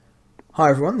Hi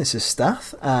everyone, this is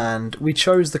Stath, and we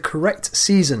chose the correct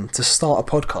season to start a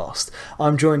podcast.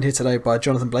 I'm joined here today by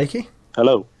Jonathan Blakey.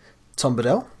 Hello. Tom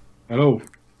Bedell. Hello.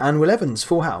 And Will Evans,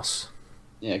 Full House.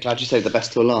 Yeah, glad you saved the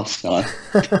best till last.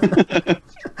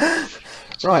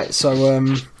 Right, so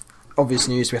obvious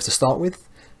news we have to start with.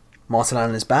 Martin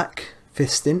Allen is back,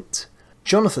 5th stint.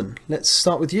 Jonathan, let's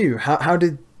start with you. How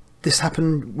did this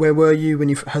happen? Where were you when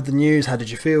you heard the news? How did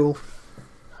you feel?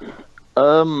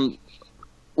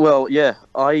 Well, yeah,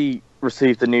 I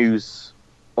received the news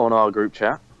on our group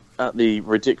chat at the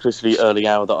ridiculously early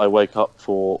hour that I wake up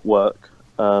for work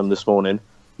this morning.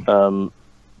 Tom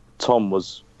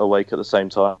was awake at the same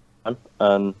time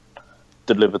and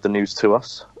delivered the news to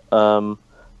us. And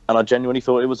I genuinely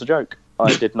thought it was a joke.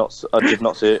 I did not see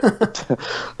it.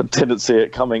 I didn't see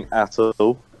it coming at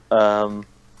all. And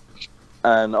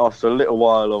after a little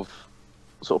while of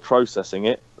sort of processing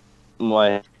it,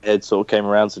 my head sort of came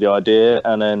around to the idea,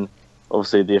 and then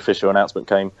obviously the official announcement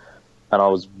came, and I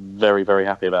was very, very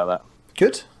happy about that.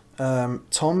 Good.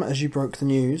 Tom, as you broke the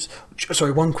news,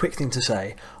 sorry, one quick thing to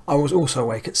say. I was also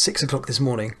awake at 6 o'clock this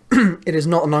morning. It is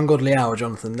not an ungodly hour,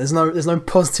 Jonathan. There's no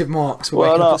positive marks for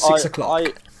waking up at 6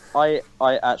 o'clock. I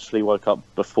actually woke up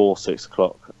before 6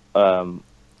 o'clock.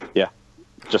 Yeah,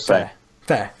 just saying.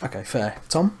 Fair. Okay, fair.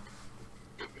 Tom?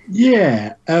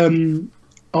 Yeah, I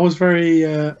was very...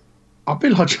 a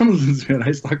bit like Jonathan, to be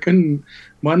honest.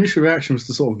 My initial reaction was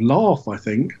to sort of laugh, I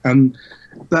think. And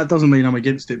that doesn't mean I'm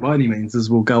against it by any means, as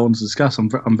we'll go on to discuss.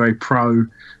 I'm very pro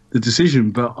the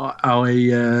decision. But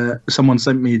someone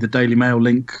sent me the Daily Mail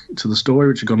link to the story,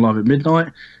 which had gone live at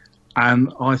midnight.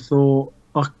 And I thought...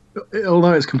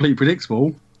 although it's completely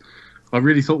predictable, I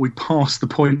really thought we'd passed the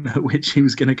point at which he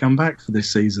was going to come back for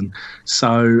this season.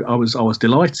 So I was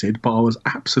delighted, but I was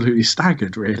absolutely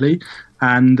staggered, really.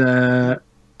 And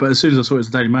but as soon as I saw it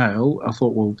as the Daily Mail, I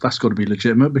thought, well, that's got to be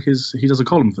legitimate because he does a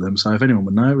column for them. So if anyone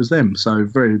would know, it was them. So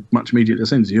very much immediately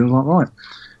listened to you, I was like, right,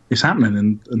 it's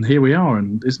happening, and here we are.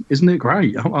 And isn't it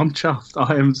great? I'm chuffed.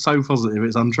 I am so positive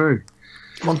it's untrue.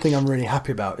 One thing I'm really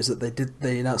happy about is that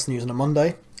they announced the news on a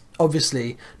Monday.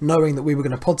 Obviously, knowing that we were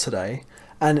going to pod today,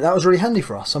 and that was really handy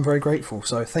for us. I'm very grateful.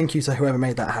 So thank you to whoever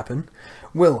made that happen.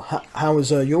 Will, how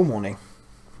was your morning?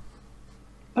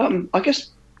 I guess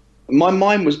my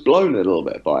mind was blown a little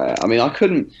bit by it. I mean, I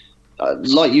couldn't,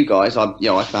 like you guys. I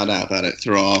found out about it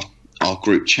through our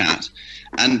group chat,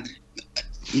 and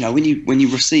when you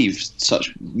receive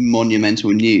such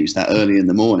monumental news that early in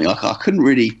the morning, I couldn't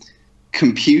really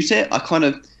compute it. I kind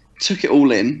of took it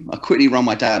all in. I quickly rang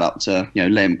my dad up to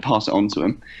let him pass it on to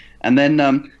him, and then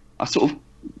I sort of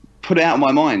put it out of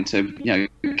my mind to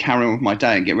carry on with my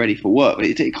day and get ready for work. But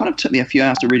it kind of took me a few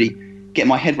hours to really get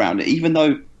my head around it, even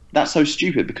though that's so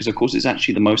stupid, because of course it's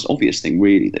actually the most obvious thing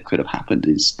really that could have happened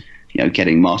is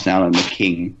getting Martin Allen, the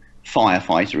king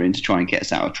firefighter, in to try and get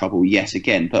us out of trouble yet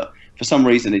again. But for some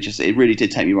reason it really did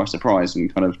take me by surprise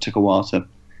and kind of took a while to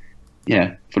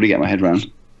fully get my head around.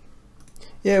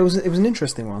 Yeah, it was an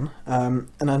interesting one.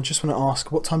 And I just want to ask,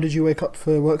 what time did you wake up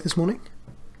for work this morning?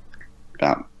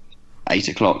 About 8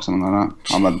 o'clock, something like that.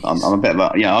 I'm a bit of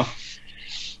a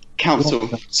council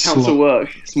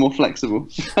work. It's more flexible.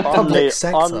 Public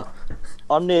sector.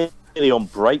 I'm nearly on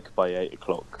break by 8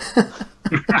 o'clock.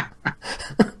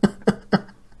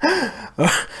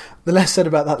 The less said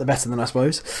about that, the better, then, I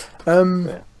suppose.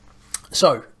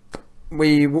 So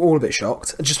we were all a bit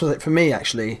shocked. Just for me,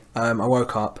 actually, I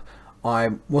woke up.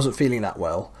 I wasn't feeling that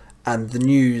well, and the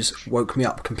news woke me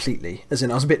up completely. As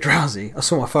in, I was a bit drowsy. I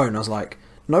saw my phone, and I was like,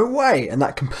 no way, and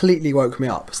that completely woke me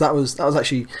up. So that was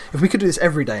actually, if we could do this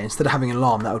every day instead of having an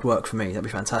alarm, that would work for me. That'd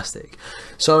be fantastic.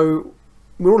 So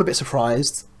we're all a bit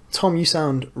surprised. Tom, you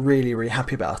sound really, really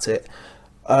happy about it.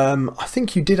 I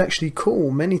think you did actually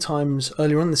call many times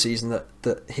earlier on in the season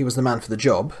that he was the man for the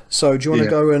job. So do you want to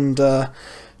go and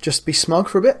just be smug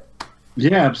for a bit?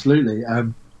 Yeah, absolutely.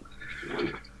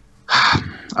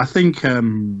 I think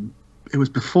it was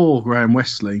before Graham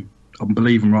Westley, I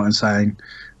believe I'm right in saying,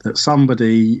 that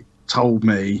somebody told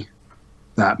me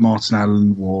that Martin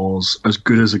Allen was as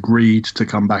good as agreed to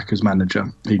come back as manager.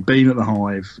 He'd been at the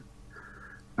Hive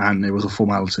and it was a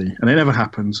formality, and it never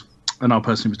happened, and I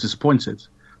personally was disappointed.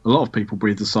 A lot of people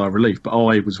breathed a sigh of relief, but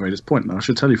I was very disappointed, and I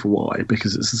should tell you for why,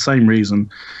 because it's the same reason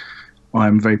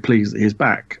I'm very pleased that he's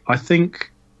back. I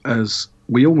think, as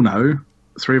we all know,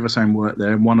 three of us having worked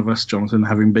there, and one of us, Jonathan,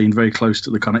 having been very close to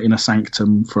the kind of inner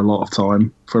sanctum for a lot of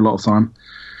time.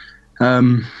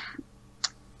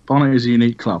 Barnet is a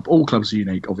unique club. All clubs are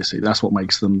unique, obviously. That's what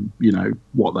makes them,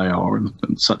 what they are and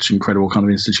such incredible kind of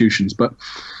institutions. But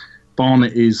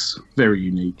Barnet is very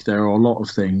unique. There are a lot of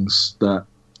things that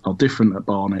are different at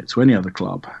Barnet to any other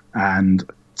club, and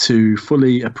to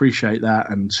fully appreciate that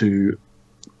and to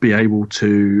be able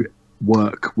to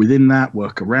work within that,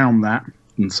 work around that,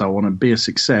 and so on, and be a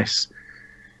success,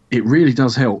 it really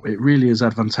does help. It really is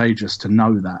advantageous to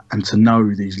know that and to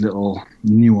know these little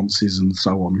nuances and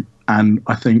so on. And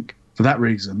I think for that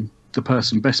reason, the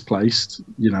person best placed,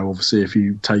 obviously if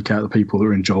you take out the people that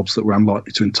are in jobs that were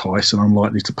unlikely to entice and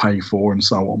unlikely to pay for and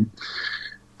so on,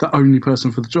 the only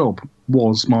person for the job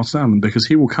was Martin Allen, because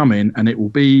he will come in and it will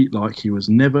be like he was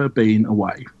never been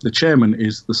away. The chairman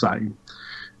is the same.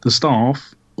 The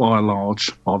staff, by and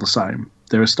large, are the same.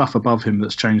 There is stuff above him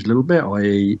that's changed a little bit,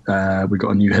 i.e. we've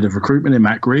got a new head of recruitment in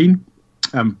Matt Green.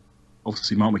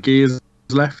 Obviously Mark McGee has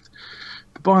left.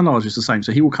 But by and large, it's the same.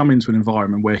 So he will come into an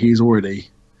environment where he's already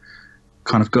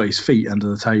kind of got his feet under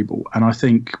the table. And I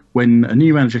think when a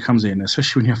new manager comes in,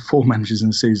 especially when you have 4 managers in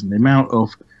the season, the amount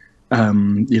of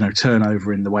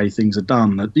turnover in the way things are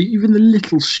done, even the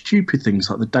little stupid things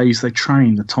like the days they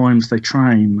train, the times they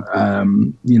train,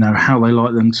 how they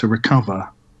like them to recover,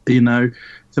 the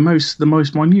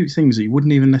most minute things that you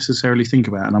wouldn't even necessarily think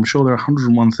about. And I'm sure there are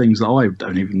 101 things that I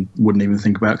wouldn't even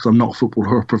think about because I'm not a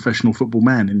footballer or a professional football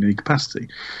man in any capacity.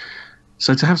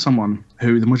 So to have someone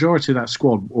who the majority of that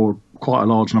squad, or quite a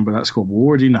large number of that squad, will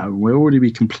already know, will already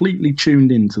be completely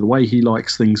tuned in to the way he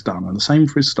likes things done, and the same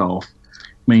for his staff,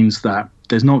 means that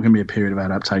there's not going to be a period of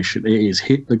adaptation. It is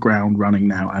hit the ground running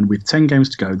now. And with 10 games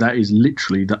to go, that is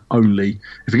literally the only...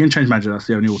 If you're going to change manager, that's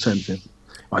the only alternative,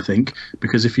 I think.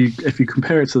 Because if you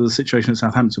compare it to the situation at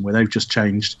Southampton, where they've just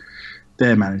changed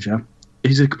their manager,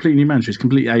 he's a completely new manager. He's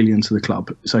completely alien to the club.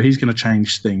 So he's going to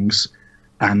change things,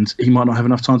 and he might not have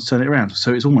enough time to turn it around.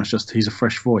 So it's almost just he's a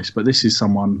fresh voice. But this is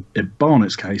someone, in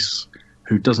Barnett's case,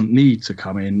 who doesn't need to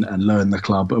come in and learn the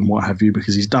club and what have you,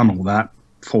 because he's done all that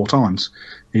 4 times.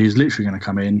 He's literally going to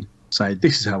come in, say,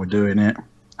 this is how we're doing it.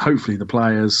 Hopefully the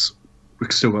players,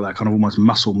 we've still got that kind of almost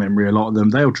muscle memory, a lot of them,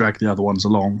 they'll drag the other ones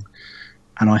along.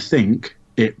 And I think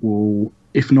it will,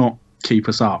 if not keep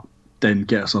us up, then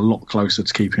get us a lot closer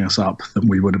to keeping us up than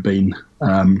we would have been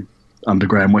under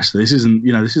Graham Westley. This isn't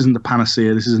the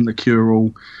panacea, this isn't the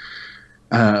cure-all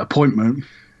appointment,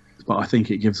 but I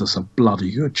think it gives us a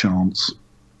bloody good chance.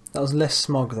 That was less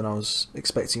smug than I was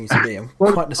expecting you to be. I'm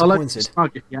quite disappointed. I like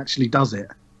smug if he actually does it.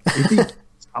 If he gets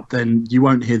up, then you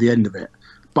won't hear the end of it.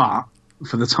 But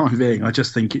for the time being, I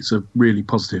just think it's a really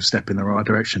positive step in the right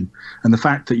direction. And the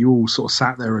fact that you all sort of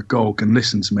sat there agog and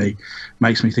listened to me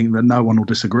makes me think that no one will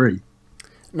disagree.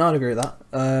 No, I'd agree with that.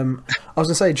 I was going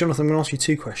to say, Jonathan, I'm going to ask you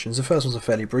 2 questions. The first one's a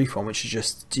fairly brief one, which is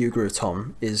just, do you agree with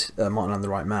Tom? Is Martin Allen the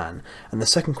right man? And the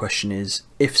second question is,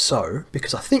 if so,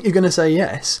 because I think you're going to say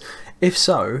yes, if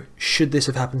so, should this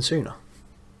have happened sooner?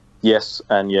 Yes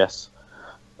and yes.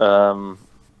 Tom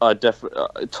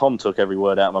took every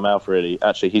word out of my mouth, really.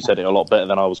 Actually, he said it a lot better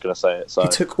than I was going to say it. So he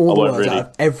took all the words out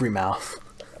of every mouth.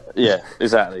 Yeah,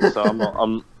 exactly. So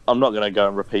I'm not going to go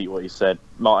and repeat what he said.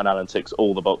 Martin Allen ticks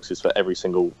all the boxes for every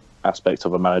single aspect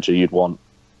of a manager you'd want.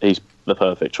 He's the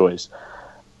perfect choice.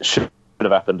 Should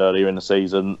have happened earlier in the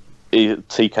season.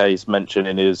 TK's mentioned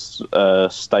in his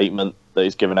statement that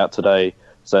he's given out today,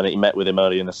 saying that he met with him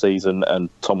early in the season, and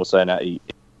Tom was saying that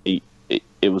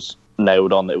it was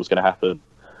nailed on that it was going to happen.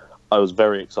 I was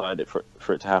very excited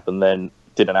for it to happen. Then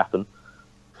didn't happen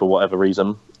for whatever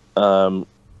reason. Graham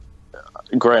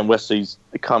Westley's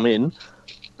come in,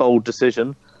 bold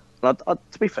decision. And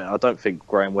to be fair, I don't think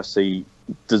Graham Westley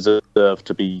deserved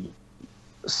to be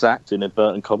sacked in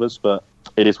inverted commas, but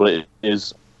it is what it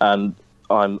is, and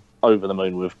I'm over the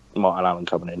moon with Martin Allen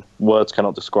coming in. Words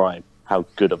cannot describe how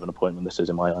good of an appointment this is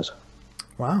in my eyes.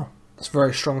 Wow, that's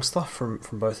very strong stuff from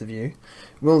both of you.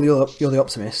 Will, you're the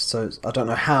optimist, so I don't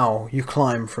know how you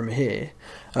climb from here.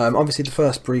 Obviously, the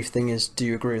first brief thing is, do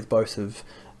you agree with both of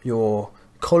your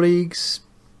colleagues,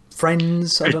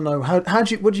 friends? I don't know.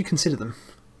 What do you consider them?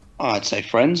 I'd say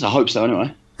friends. I hope so,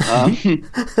 anyway.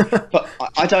 But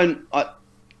I don't.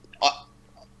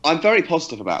 I'm very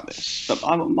positive about this, but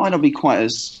I might not be quite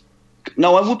as.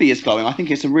 No, I would be as glowing. I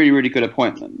think it's a really, really good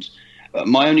appointment.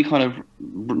 My only kind of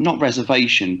not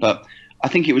reservation, but I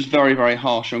think it was very, very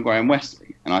harsh on Graham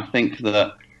Westley, and I think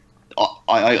that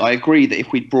I agree that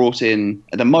if we'd brought in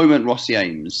at the moment Rossi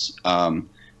Ames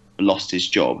lost his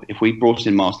job, if we brought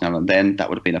in Martin Allen, then that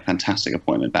would have been a fantastic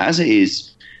appointment. But as it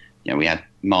is, we had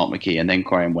Mark McGee and then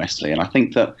Graham Westley, and I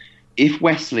think that if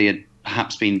Westley had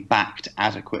perhaps been backed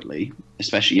adequately,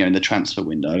 especially in the transfer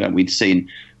window, and we'd seen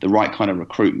the right kind of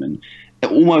recruitment,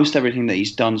 almost everything that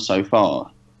he's done so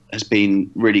far has been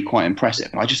really quite impressive.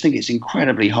 And I just think it's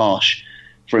incredibly harsh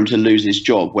for him to lose his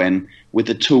job when, with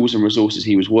the tools and resources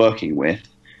he was working with,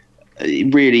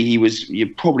 really you're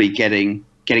probably getting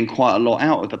getting quite a lot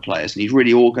out of the players, and he's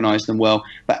really organised them well.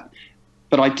 But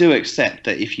I do accept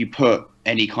that if you put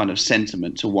any kind of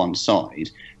sentiment to one side,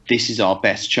 this is our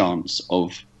best chance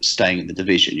of staying in the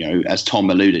division. You know, as Tom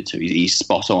alluded to, he's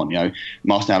spot on. You know,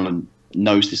 Martin Allen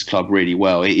knows this club really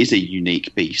well. It is a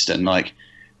unique beast, and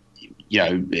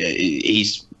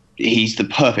he's the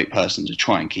perfect person to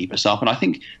try and keep us up. And I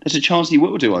think there's a chance he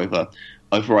will do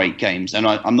over 8 games. And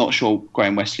I'm not sure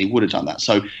Graham Westley would have done that.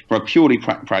 So from a purely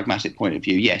pragmatic point of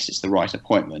view, yes, it's the right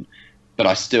appointment. But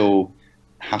I still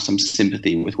have some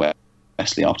sympathy with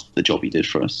Westley after the job he did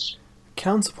for us.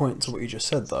 Counterpoint to what you just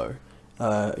said, though,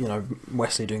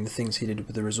 Westley doing the things he did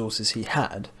with the resources he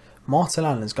had, Martin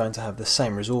Allen is going to have the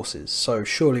same resources. So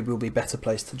surely we'll be better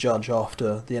placed to judge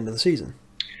after the end of the season.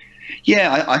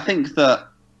 Yeah, I think that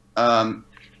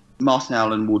Martin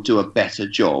Allen will do a better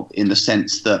job in the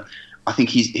sense that I think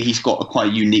he's got a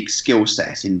quite unique skill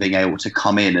set in being able to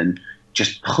come in and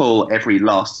just pull every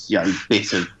last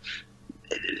bit of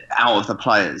out of the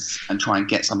players and try and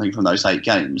get something from those 8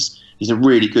 games. He's a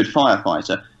really good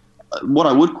firefighter. What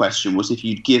I would question was if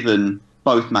you'd given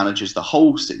both managers the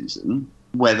whole season,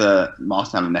 whether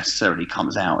Martin Allen necessarily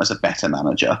comes out as a better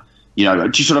manager. Do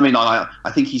you see what I mean?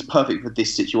 I think he's perfect for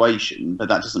this situation, but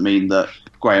that doesn't mean that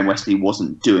Graham Westley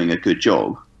wasn't doing a good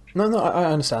job. No, I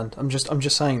understand. I'm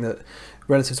just saying that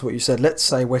relative to what you said, let's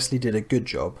say Westley did a good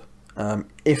job.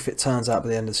 If it turns out by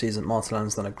the end of the season Martin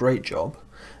Allen's done a great job,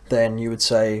 then you would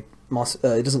say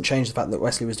it doesn't change the fact that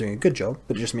Westley was doing a good job,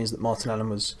 but it just means that Martin Allen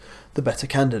was the better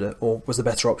candidate or was the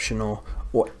better option or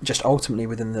just ultimately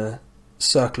within the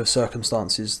circle of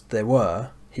circumstances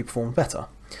he performed better.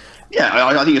 Yeah,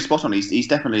 I think you're spot on. He's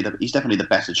definitely the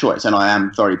better choice, and I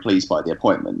am very pleased by the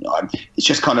appointment. It's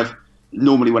just kind of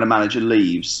normally when a manager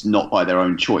leaves, not by their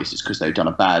own choice, it's because they've done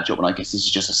a bad job, and I guess this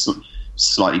is just a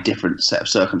slightly different set of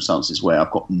circumstances where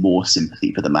I've got more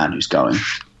sympathy for the man who's going.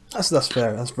 That's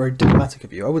fair. That's very diplomatic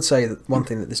of you. I would say that one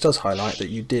thing that this does highlight that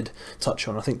you did touch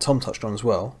on, I think Tom touched on as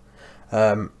well.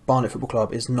 Barnet Football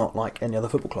Club is not like any other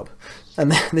football club,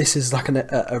 and this is like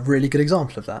a really good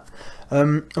example of that.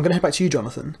 I'm going to head back to you,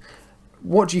 Jonathan.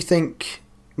 What do you think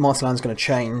Martin Allen's going to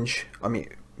change? I mean,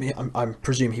 I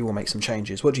presume he will make some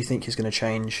changes. What do you think he's going to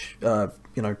change?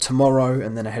 Tomorrow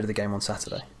and then ahead of the game on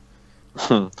Saturday.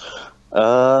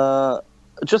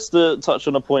 Just to touch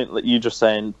on a point that you just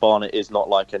saying, Barnet is not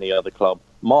like any other club.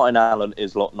 Martin Allen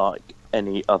is not like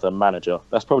any other manager.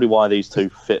 That's probably why these two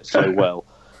fit so well.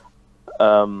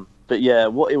 But yeah,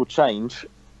 what it will change,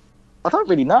 I don't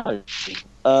really know.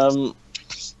 I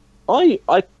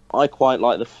quite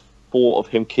like the thought of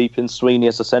him keeping Sweeney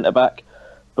as a centre back,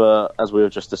 but as we were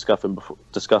just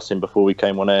discussing before we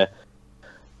came on air,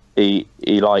 he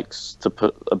likes to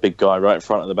put a big guy right in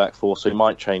front of the back four, so he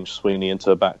might change Sweeney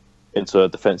into a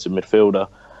defensive midfielder.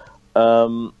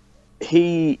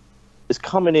 He is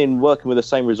coming in working with the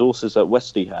same resources that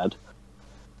Westley had,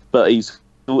 but he's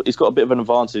got a bit of an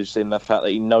advantage in the fact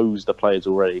that he knows the players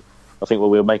already. I think we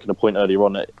were making a point earlier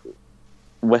on that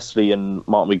Westley and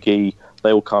Mark McGee,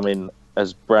 they all come in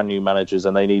as brand new managers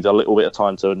and they need a little bit of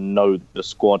time to know the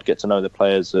squad, get to know the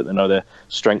players, that they know their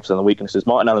strengths and the weaknesses.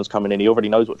 Martin Allen's coming in, he already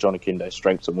knows what Johnny Kinde's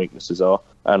strengths and weaknesses are,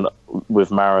 and with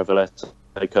Mara Valletta,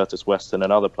 Curtis Weston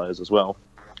and other players as well.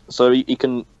 So he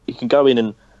can go in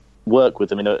and work with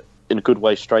them in a good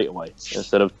way straight away,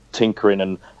 instead of tinkering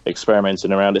and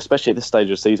experimenting around, especially at this stage of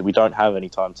the season. We don't have any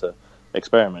time to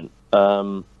experiment.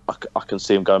 I can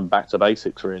see him going back to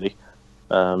basics, really.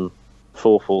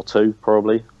 4-4-2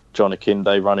 probably. John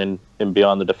Akinde running in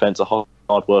behind the defence, a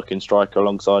hard-working striker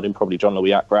alongside him, probably John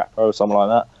Louis Akrat or something like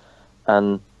that.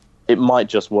 And it might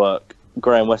just work.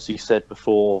 Graham Westley said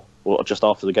before, or just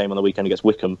after the game on the weekend against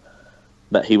Wickham,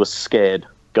 that he was scared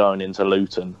going into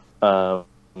Luton,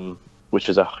 which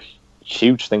is a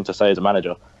huge thing to say as a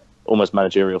manager, almost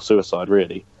managerial suicide,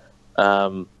 really.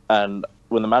 And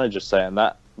when the manager's saying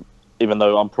that, even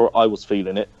though I was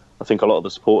feeling it, I think a lot of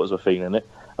the supporters were feeling it,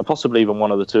 and possibly even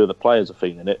one of the two of the players are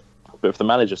feeling it. But if the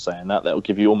manager's saying that, that will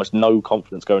give you almost no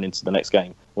confidence going into the next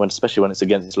game, especially when it's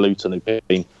against Luton, who've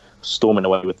been storming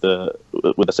away with the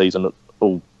season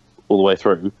all the way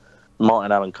through.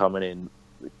 Martin Allen coming in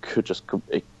could just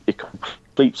it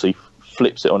completely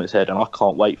flips it on its head, and I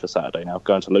can't wait for Saturday now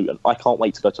going to Luton. I can't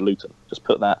wait to go to Luton.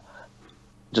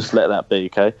 Just let that be,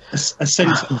 okay? A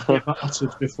sentence never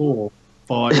uttered before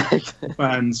by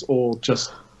fans or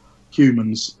just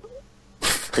humans.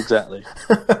 Exactly.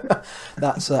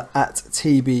 That's at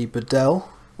TB Bedell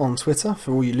on Twitter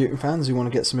for all you Luton fans who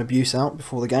want to get some abuse out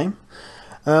before the game.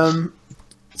 Tom,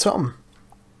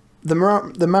 the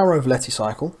Mauro Valetti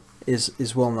cycle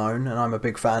is well known, and I'm a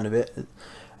big fan of it.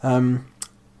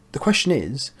 The question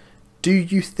is, Do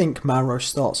you think Mauro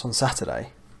starts on Saturday?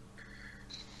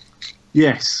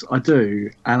 Yes, I do,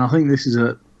 and I think this is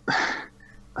a.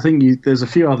 I think there's a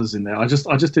few others in there. I just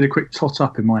did a quick tot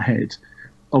up in my head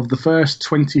of the first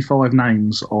 25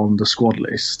 names on the squad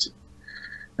list,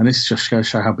 and this just goes to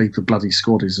show how big the bloody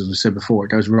squad is. As we said before, it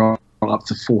goes right up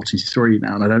to 43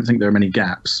 now, and I don't think there are many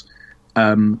gaps.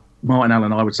 Martin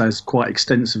Allen, I would say, has quite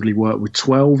extensively worked with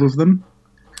 12 of them.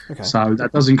 Okay. So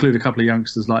that does include a couple of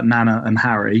youngsters like Nana and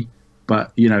Harry,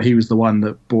 but he was the one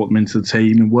that brought them into the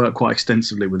team and worked quite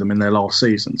extensively with them in their last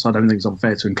season. So I don't think it's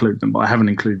unfair to include them, but I haven't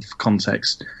included for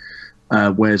context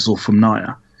Wes from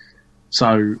Naya.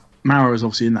 So Mauro is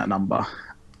obviously in that number.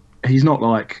 He's not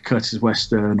like Curtis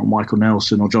Weston or Michael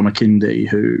Nelson or John Akindi,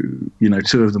 who,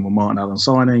 two of them were Martin Allen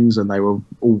signings, and they were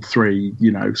all three,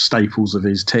 staples of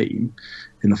his team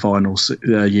in the final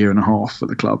year and a half for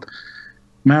the club.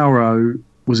 Mauro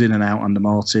was in and out under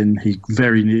Martin. He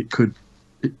very could.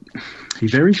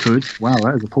 Wow,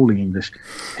 that is appalling English.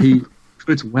 He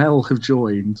could well have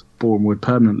joined Bournemouth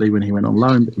permanently when he went on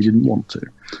loan, but he didn't want to.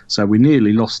 So we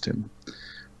nearly lost him.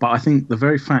 But I think the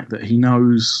very fact that he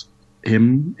knows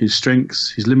him, his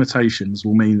strengths, his limitations,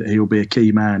 will mean that he will be a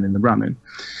key man in the running.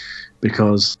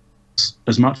 Because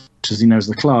as much as he knows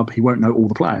the club, he won't know all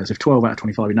the players. If 12 out of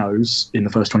 25 he knows in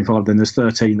the first 25, then there's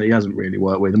 13 that he hasn't really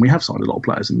worked with. And we have signed a lot of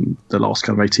players in the last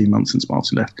kind of 18 months since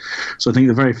Martin left. So I think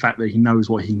the very fact that he knows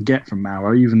what he can get from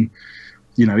Mauro, even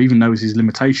knows his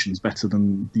limitations better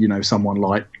than, someone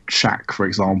like Shaq, for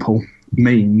example,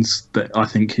 means that I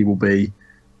think he will be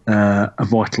a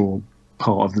vital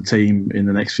part of the team in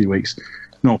the next few weeks.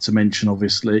 Not to mention,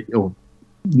 obviously, or,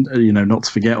 not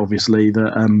to forget, obviously,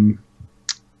 that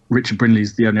Richard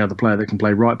Brindley's the only other player that can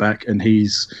play right back, and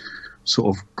he's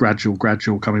sort of gradual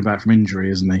coming back from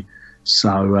injury, isn't he?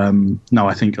 So no,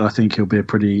 I think he'll be a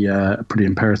pretty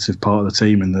imperative part of the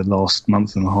team in the last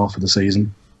month and a half of the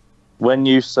season. When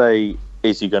you say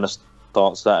is he going to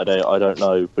start Saturday, I don't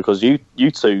know, because you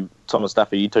two, Thomas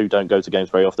Stafford, you two don't go to games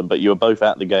very often, but you were both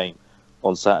at the game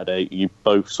on Saturday. You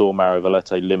both saw Mauro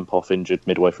Valete limp off injured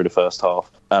midway through the first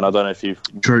half, and I don't know if you've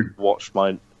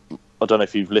I don't know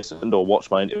if you've listened or watched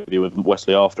my interview with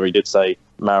Wesley after. He did say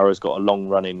Mauro's got a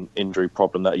long-running injury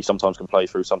problem that he sometimes can play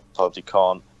through, sometimes he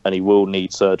can't, and he will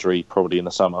need surgery probably in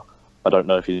the summer. I don't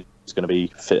know if he's going to be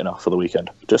fit enough for the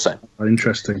weekend. Just saying.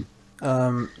 Interesting.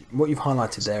 What you've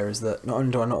highlighted there is that not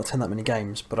only do I not attend that many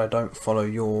games, but I don't follow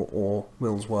your or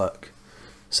Will's work.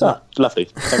 So lovely.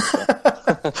 Thanks.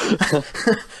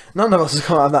 None of us has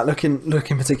come out of that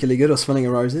looking particularly good or smelling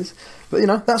of roses,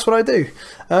 but that's what I do.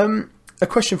 A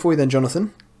question for you then,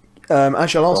 Jonathan.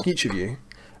 As I'll ask each of you,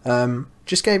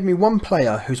 just gave me one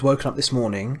player who's woken up this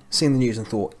morning, seen the news and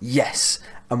thought, yes,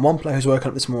 and one player who's woken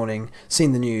up this morning,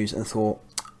 seen the news and thought,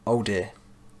 oh dear.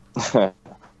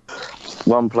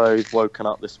 One player who's woken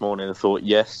up this morning and thought,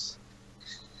 yes.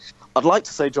 I'd like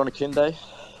to say John Akinde.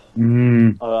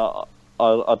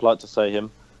 I'd like to say him.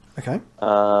 Okay.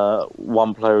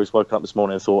 One player who's woken up this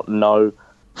morning and thought, no.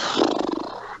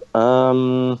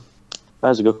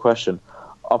 That's a good question.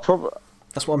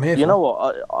 That's what I'm here for. You know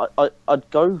what? I'd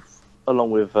go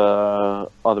along with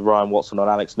either Ryan Watson or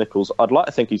Alex Nichols. I'd like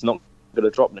to think he's not going to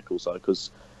drop Nichols, though,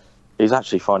 because he's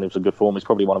actually finding some good form. He's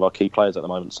probably one of our key players at the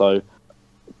moment. So,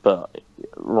 but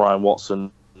Ryan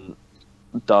Watson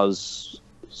does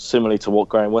similarly to what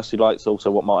Graham Wesley likes,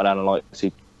 also what Martin Allen likes.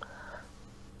 He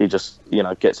just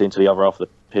gets into the other half of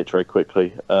the pitch very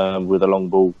quickly with a long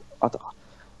ball. I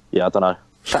don't know.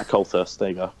 Shaq Colthurst, there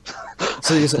you go.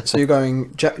 So you're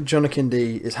going, John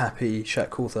Akinde is happy, Shaq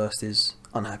Colthurst is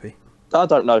unhappy? I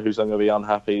don't know who's going to be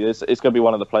unhappy. It's going to be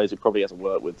one of the players he probably hasn't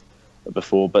worked with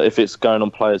before, but if it's going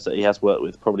on players that he has worked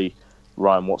with, probably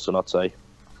Ryan Watson, I'd say.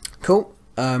 Cool.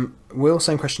 Will,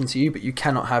 same question to you, but you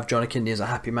cannot have John Akinde as a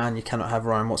happy man, you cannot have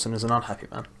Ryan Watson as an unhappy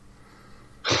man.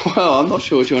 Well, I'm not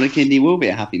sure John Akinde will be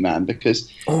a happy man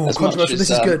because... Oh, controversial.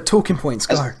 This is good. Talking points,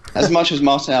 go. As much as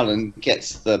Martin Allen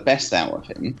gets the best out of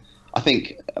him, I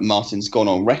think Martin's gone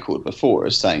on record before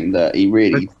as saying that he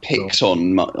really picks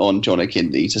on John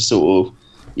Akinde to sort of,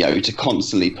 to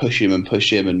constantly push him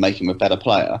and make him a better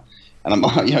player. And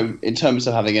in terms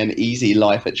of having an easy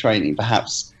life at training,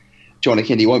 perhaps John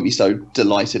Akinde won't be so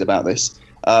delighted about this.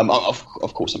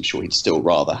 Of course, I'm sure he'd still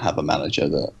rather have a manager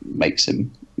that makes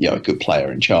him, a good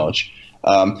player in charge.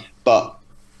 But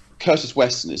Curtis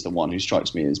Weston is the one who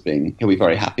strikes me as he'll be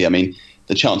very happy. I mean,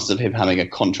 the chances of him having a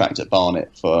contract at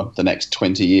Barnet for the next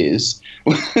 20 years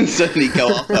will certainly go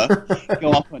up.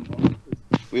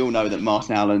 We all know that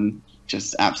Martin Allen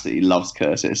just absolutely loves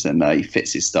Curtis and he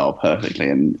fits his style perfectly.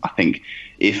 And I think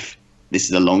if this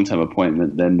is a long-term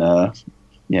appointment, then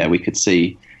we could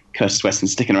see Curtis Weston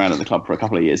sticking around at the club for a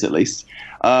couple of years at least.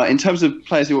 In terms of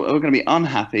players who are going to be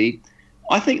unhappy,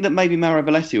 I think that maybe Mauro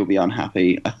Belletti will be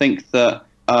unhappy. I think that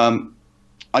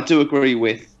I do agree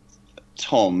with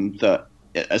Tom that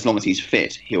as long as he's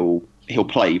fit, he'll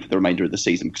play for the remainder of the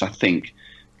season, because I think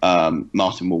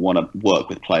Martin will want to work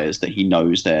with players that he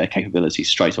knows their capabilities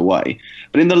straight away.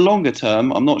 But in the longer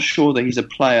term, I'm not sure that he's a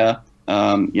player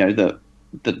that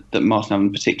Martin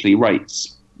Allen particularly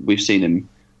rates. We've seen him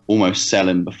almost sell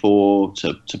him before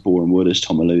to Boreham Wood, as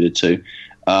Tom alluded to.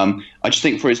 I just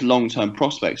think for his long-term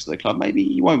prospects at the club, maybe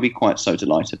he won't be quite so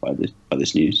delighted by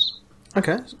this news.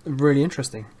 Okay, really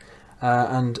interesting.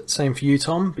 And same for you,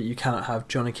 Tom, but you cannot have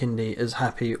John Akindi as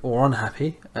happy or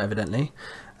unhappy, evidently,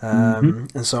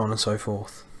 and so on and so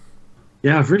forth.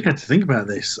 Yeah, I've really had to think about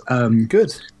this.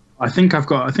 Good. I think I've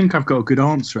got a good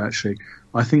answer, actually.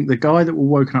 I think the guy that will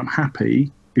woken up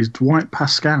happy is Dwight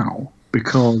Pascal,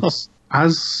 because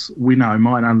as we know,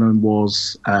 Martin Allen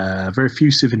was very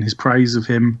effusive in his praise of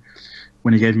him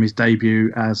when he gave him his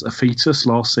debut as a fetus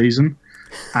last season.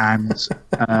 And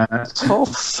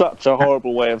such a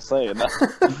horrible way of saying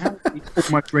that. He's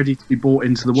almost ready to be brought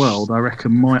into the world. I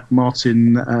reckon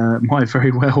Martin might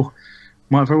very well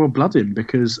blood him,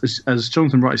 because as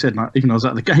Jonathan rightly said, even though I was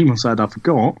at the game on Saturday, I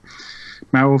forgot,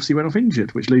 Mauro obviously went off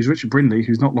injured, which leaves Richard Brindley,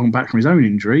 who's not long back from his own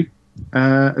injury,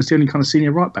 as the only kind of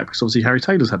senior right back, because obviously Harry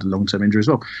Taylor's had a long-term injury as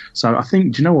well. So I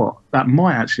think, do you know what, that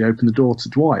might actually open the door to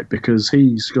Dwight, because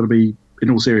he's got to be, in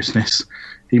all seriousness,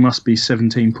 he must be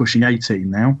 17 pushing 18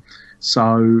 now.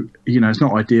 So, it's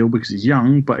not ideal because he's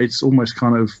young, but it's almost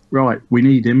kind of, right, we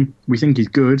need him. We think he's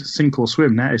good. Sink or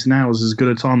swim now. It's now as good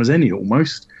a time as any,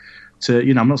 almost.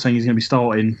 I'm not saying he's going to be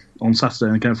starting on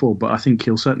Saturday and going forward, but I think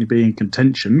he'll certainly be in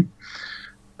contention.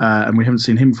 And we haven't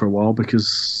seen him for a while,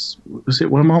 because, was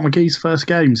it one of Mark McGee's first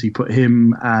games? He put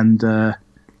him and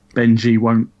Benji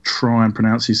won't try and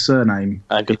pronounce his surname.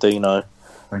 Agudino.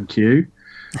 Thank you.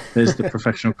 There's the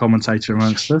professional commentator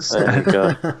amongst us. There you go.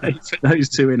 He put those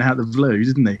two in out of the blue,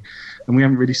 didn't he? And we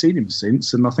haven't really seen him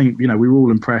since. And I think, we were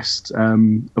all impressed.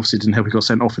 Obviously, it didn't help he got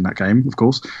sent off in that game, of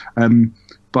course.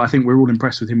 But I think we were all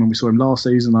impressed with him when we saw him last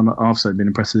season. And I've also been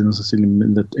impressed with him as I've seen him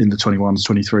in the 21s,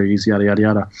 23s, yada, yada,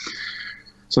 yada.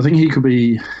 So I think he could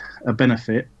be a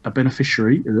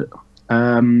beneficiary.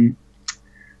 And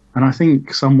I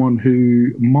think someone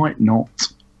who might not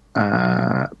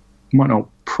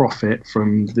profit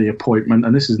from the appointment,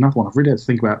 and this is another one I've really had to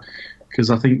think about, because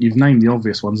I think you've named the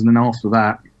obvious ones, and then after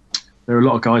that there are a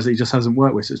lot of guys that he just hasn't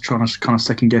worked with, so it's trying to kind of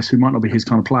second guess who might not be his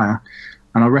kind of player.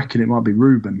 And I reckon it might be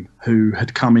Ruben, who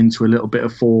had come into a little bit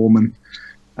of form and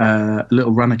a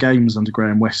little run of games under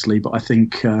Graham Wesley, but I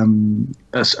think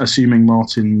assuming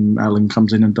Martin Allen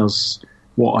comes in and does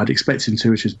what I'd expect him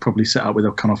to, which is probably set up with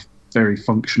a kind of very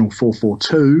functional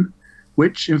 4-4-2,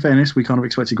 which, in fairness, we kind of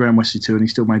expected Graham Wesley to, and he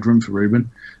still made room for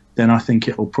Ruben, then I think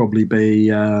it'll probably be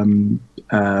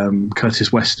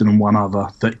Curtis Weston and one other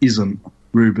that isn't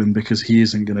Ruben, because he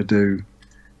isn't going to do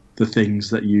the things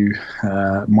that you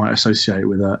might associate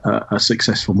with a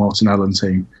successful Martin Allen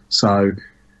team. So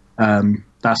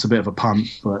that's a bit of a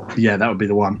punt, but yeah, that would be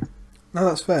the one. No,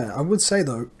 that's fair. I would say,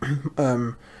 though,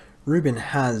 Ruben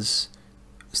has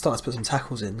started to put some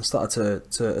tackles in, started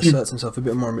to assert himself a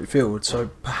bit more in midfield, so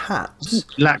perhaps...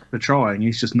 Lack for trying,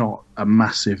 he's just not a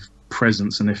massive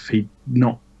presence, and if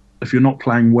you're not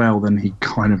playing well, then he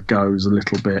kind of goes a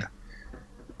little bit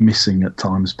missing at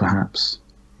times, perhaps.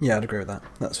 Yeah, I'd agree with that.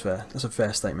 That's fair. That's a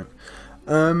fair statement.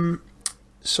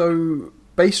 So,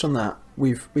 based on that,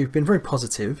 we've been very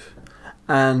positive,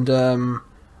 and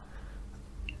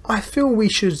I feel we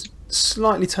should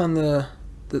slightly turn the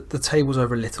tables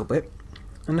over a little bit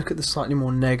and look at the slightly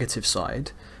more negative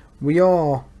side. We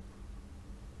are,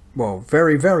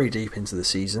 very, very deep into the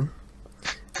season.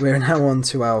 We're now on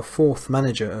to our fourth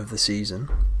manager of the season.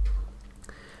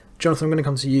 Jonathan, I'm going to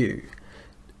come to you.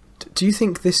 Do you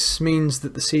think this means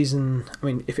that the season... I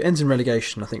mean, if it ends in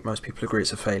relegation, I think most people agree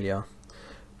it's a failure.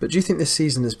 But do you think this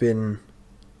season has been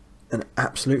an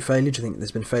absolute failure? Do you think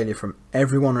there's been failure from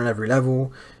everyone on every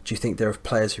level? Do you think there are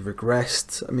players who've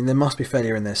regressed? I mean, there must be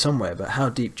failure in there somewhere, but how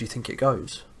deep do you think it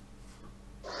goes?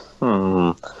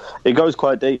 It goes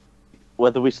quite deep.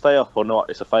 Whether we stay up or not,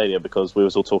 it's a failure, because we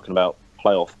was all talking about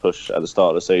playoff push at the start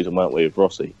of the season, weren't we, with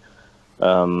Rossi?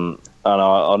 And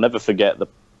I'll never forget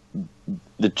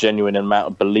the genuine amount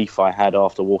of belief I had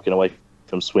after walking away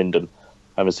from Swindon,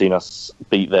 having seen us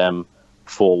beat them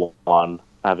 4-1,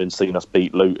 having seen us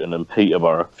beat Luton and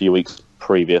Peterborough a few weeks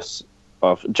previous.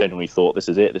 I've genuinely thought, this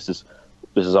is it, this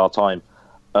is our time.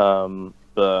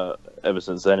 But ever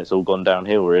since then, it's all gone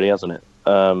downhill, really, hasn't it?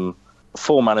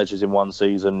 4 managers in one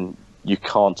season, you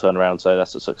can't turn around and say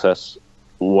that's a success.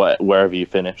 wherever you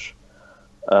finish.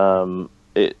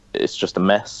 It's just a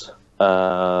mess.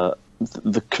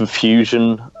 The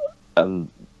confusion and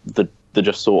the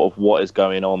just sort of what is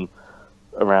going on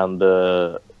around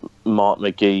the Mark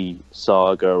McGee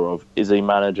saga of, is he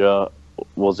manager?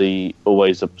 Was he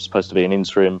always supposed to be an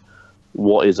interim?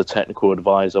 What is a technical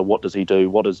advisor? What does he do?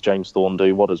 What does James Thorne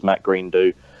do? What does Matt Green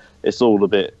do? It's all a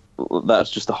bit... That's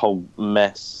just a whole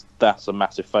mess. That's a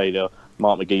massive failure.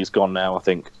 Mark McGee's gone now. I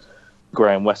think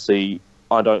Graham Wesley...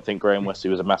 I don't think Graham Wesley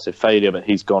was a massive failure, but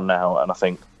he's gone now, and I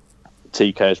think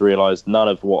TK has realised none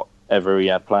of whatever he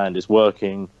had planned is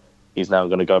working. He's now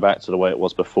going to go back to the way it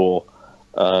was before,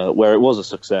 where it was a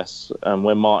success. And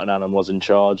when Martin Allen was in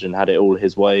charge and had it all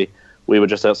his way, we were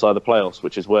just outside the playoffs,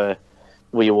 which is where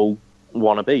we all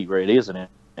want to be, really, isn't it?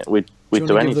 We'd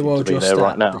do anything to be there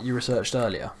right now. That you researched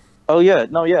earlier. Oh yeah,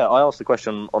 I asked the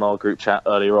question on our group chat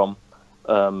earlier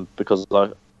on because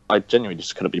I genuinely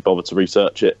just couldn't be bothered to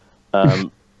research it. I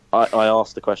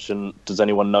asked the question: does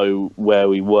anyone know where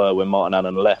we were when Martin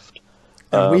Allen left?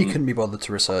 And we couldn't be bothered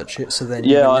to research it, so then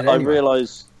I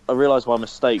realised my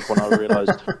mistake when I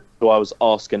realised who I was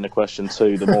asking the question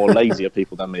to, the more lazier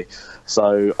people than me.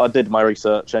 So I did my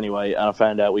research anyway, and I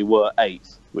found out we were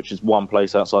 8th, which is one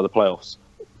place outside the playoffs,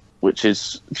 which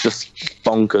is just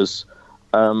bonkers.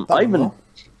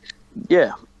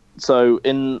 So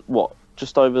in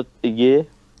just over a year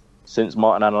since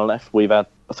Martin Allen left, we've had,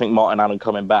 I think Martin Allen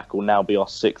coming back will now be our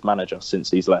 6th manager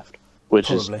since he's left, which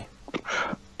Probably.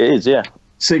 It is, yeah.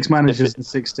 6 managers in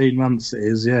 16 months, it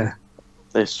is, yeah.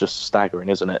 It's just staggering,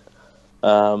 isn't it?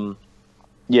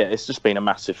 It's just been a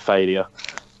massive failure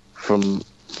from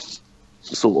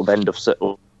sort of end of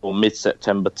or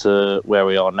mid-September to where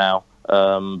we are now.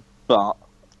 But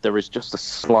there is just a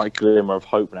slight glimmer of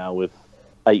hope now with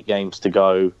 8 games to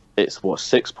go. It's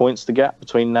 6 points the gap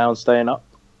between now and staying up.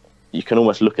 You can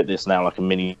almost look at this now like a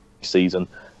mini season.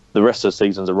 The rest of the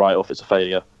season's a write-off, it's a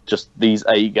failure. Just these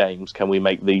 8 games, can we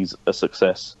make these a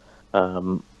success?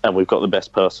 And we've got the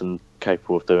best person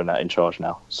capable of doing that in charge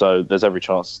now. So there's every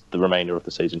chance the remainder of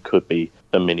the season could be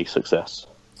a mini success.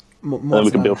 And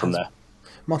we can build from there.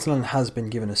 Martin Allen has been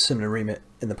given a similar remit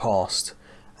in the past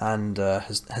and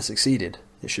has succeeded,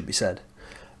 it should be said.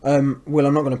 Will,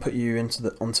 I'm not going to put you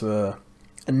onto a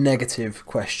negative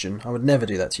question. I would never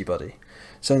do that to you, buddy.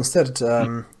 So instead,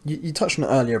 you touched on it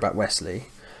earlier about Wesley.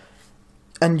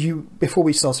 And before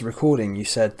we started recording, you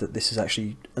said that this is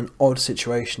actually an odd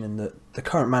situation in that the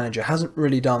current manager hasn't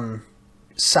really done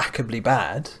sackably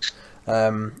bad,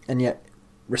 and yet,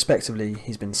 respectively,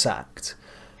 he's been sacked.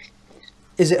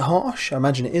 Is it harsh? I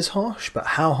imagine it is harsh, but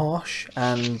how harsh?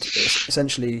 And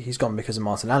essentially, he's gone because of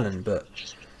Martin Allen. But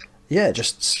yeah,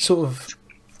 just sort of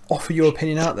offer your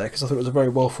opinion out there, because I thought it was a very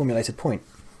well-formulated point.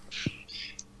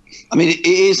 I mean, it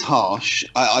is harsh.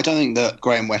 I don't think that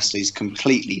Graham Wesley's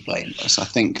completely blameless. I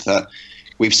think that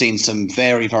we've seen some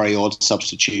very, very odd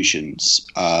substitutions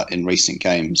in recent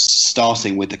games,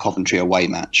 starting with the Coventry away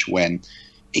match when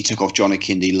he took off John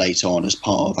Akindi late on as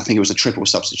part of, I think it was a triple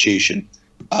substitution,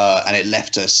 and it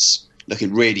left us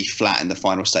looking really flat in the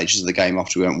final stages of the game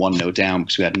after we went 1-0 down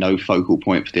because we had no focal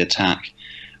point for the attack.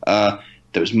 There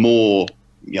was more,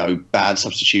 bad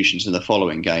substitutions in the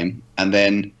following game, and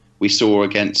then we saw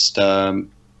against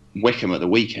Wickham at the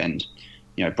weekend,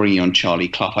 bringing on Charlie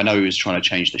Clough. I know he was trying to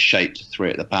change the shape to 3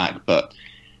 at the back, but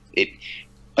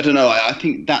I don't know. I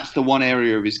think that's the one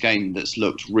area of his game that's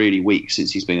looked really weak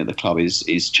since he's been at the club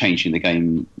is changing the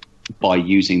game by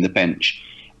using the bench.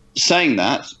 Saying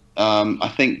that,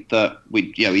 I think that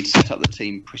he'd set up the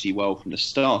team pretty well from the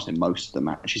start in most of the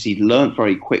matches. He'd learnt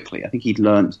very quickly. I think he'd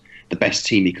learnt the best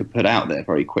team he could put out there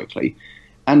very quickly.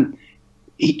 And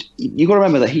you've got to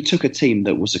remember that he took a team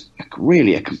that was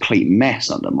really a complete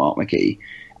mess under Mark McGee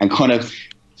and kind of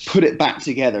put it back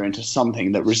together into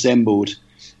something that resembled,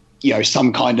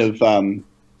 some kind of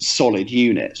solid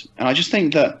unit. And I just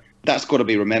think that that's got to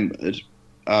be remembered.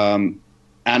 And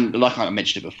like I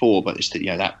mentioned it before, but it's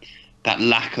that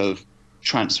lack of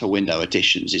transfer window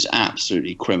additions is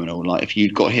absolutely criminal. Like if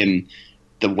you'd got him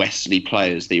the Wesley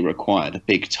players that he required, a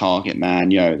big target man,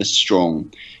 the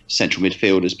strong central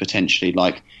midfielders potentially.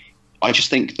 Like, I just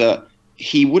think that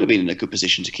he would have been in a good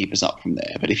position to keep us up from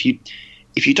there. But if you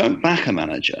don't back a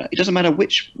manager, it doesn't matter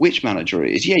which manager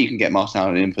it is. Yeah, you can get Martin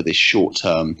Allen in for this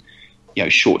short-term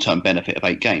benefit of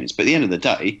 8 games. But at the end of the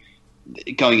day,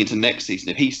 going into next season,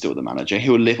 if he's still the manager,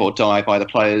 he'll live or die by the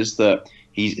players that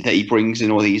he brings in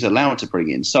or that he's allowed to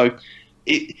bring in. So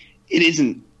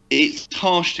it's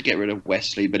harsh to get rid of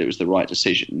Wesley, but it was the right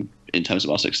decision in terms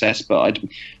of our success. But I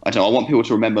don't know, I want people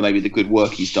to remember maybe the good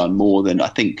work he's done more than, I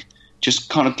think, just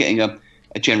kind of getting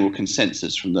a general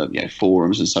consensus from the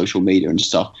forums and social media and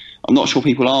stuff. I'm not sure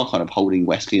people are kind of holding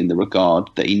Wesley in the regard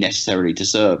that he necessarily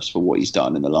deserves for what he's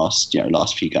done in the last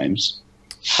few games.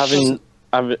 Having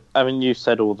you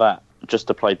said all that, just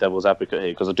to play devil's advocate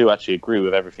here, because I do actually agree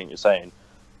with everything you're saying,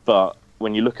 but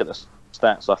when you look at the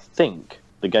stats, I think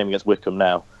the game against Wycombe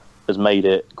now has made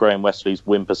it Graham Wesley's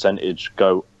win percentage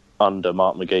go under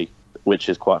Mark McGee, which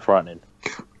is quite frightening.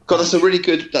 God, that's a really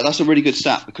good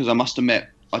stat, because I must admit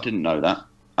I didn't know that.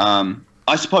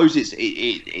 I suppose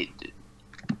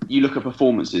you look at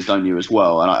performances, don't you, as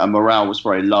well? And morale was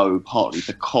very low, partly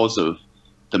because of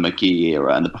the McGee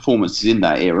era, and the performances in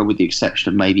that era, with the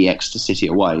exception of maybe Exeter City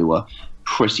away, were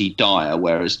pretty dire,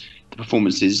 whereas the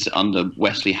performances under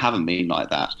Wesley haven't been like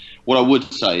that. What I would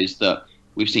say is that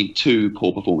we've seen 2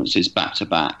 poor performances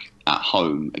back-to-back at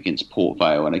home against Port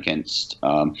Vale and against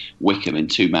Wycombe in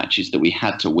 2 matches that we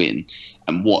had to win.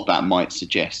 And what that might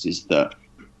suggest is that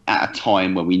at a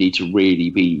time when we need to really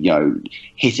be,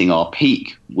 hitting our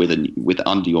peak with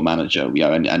under your manager,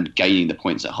 and gaining the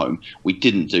points at home, we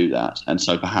didn't do that. And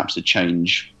so perhaps a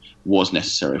change was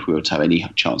necessary if we were to have any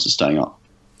chance of staying up.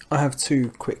 I have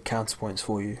 2 quick counterpoints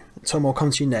for you. Tom, I'll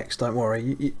come to you next. Don't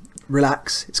worry. You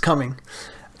relax. It's coming.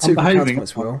 2 quick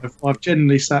counterpoints, Will. I've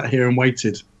genuinely sat here and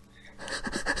waited.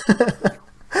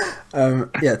 2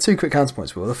 quick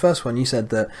counterpoints, Will. The first one, you said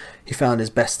that he found his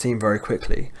best team very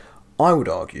quickly. I would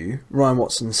argue Ryan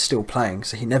Watson's still playing,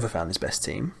 so he never found his best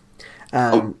team.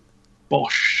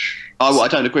 Bosh. I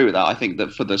don't agree with that. I think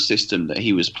that for the system that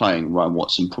he was playing, Ryan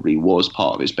Watson probably was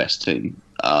part of his best team,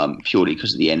 purely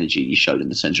because of the energy he showed in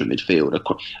the centre of midfield.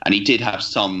 And he did have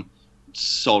some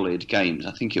solid games.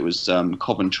 I think it was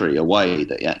Coventry away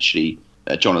that he actually,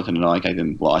 Jonathan and I gave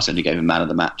him, I certainly gave him man of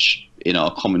the match in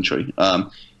our commentary.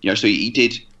 So he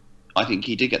did, I think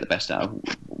he did get the best out of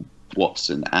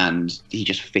Watson, and he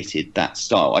just fitted that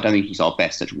style. I don't think he's our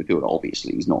best central midfielder,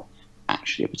 obviously. He's not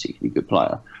actually a particularly good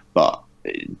player, but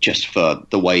just for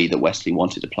the way that Wesley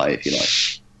wanted to play, if you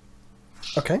like.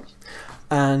 Okay.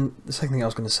 And the second thing I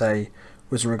was going to say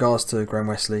was in regards to Graham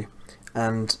Wesley,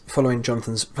 and following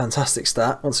Jonathan's fantastic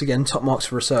stat, once again, top marks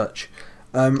for research.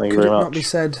 Could it not be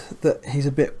said that he's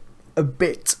a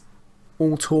bit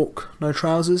all talk, no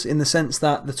trousers, in the sense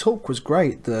that the talk was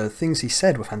great, the things he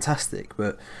said were fantastic,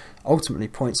 but ultimately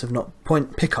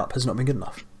point pickup has not been good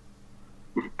enough?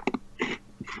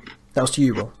 That was to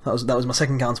you, Will. That was my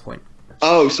second counterpoint.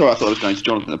 Oh, sorry, I thought I was going to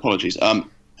Jonathan. Apologies. I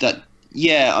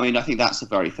think that's a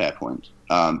very fair point,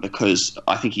 because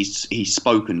I think he's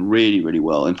spoken really, really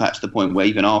well. In fact, to the point where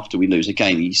even after we lose a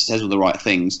game, he says all the right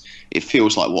things. It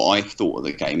feels like what I thought of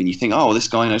the game, and you think, oh, this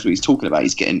guy knows what he's talking about.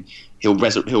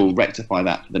 He'll rectify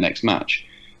that for the next match.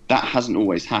 That hasn't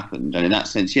always happened, and in that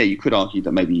sense, you could argue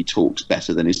that maybe he talks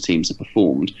better than his teams have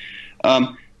performed.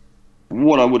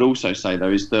 What I would also say,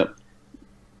 though, is that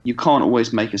you can't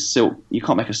always make a silk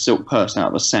purse out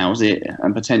of a sow's ear,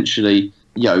 and potentially,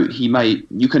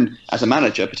 you can, as a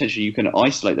manager, potentially you can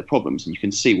isolate the problems and you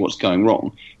can see what's going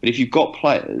wrong. But if you've got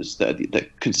players that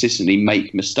consistently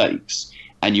make mistakes,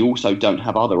 and you also don't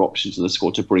have other options in the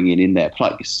squad to bring in their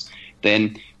place,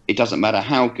 then it doesn't matter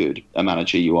how good a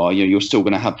manager you are, you're still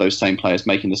going to have those same players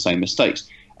making the same mistakes.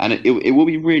 And it will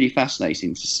be really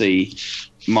fascinating to see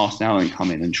Martin Allen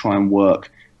come in and try and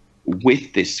work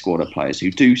with this squad of players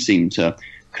who do seem to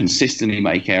consistently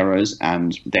make errors,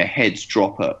 and their heads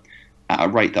drop at a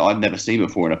rate that I've never seen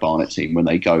before in a Barnet team when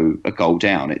they go a goal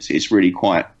down. It's really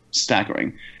quite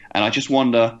staggering. And I just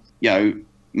wonder,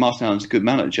 Martin Allen's a good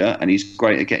manager and he's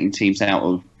great at getting teams out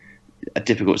of a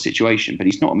difficult situation, but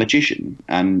he's not a magician.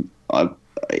 And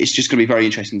it's just going to be very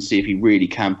interesting to see if he really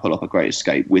can pull up a great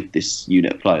escape with this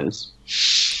unit of players.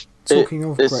 Talking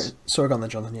of great... Sorry, go on there,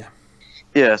 Jonathan,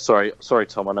 Yeah, sorry,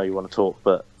 Tom. I know you want to talk,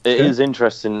 but it is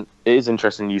interesting. It is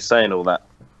interesting you saying all that.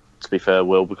 To be fair,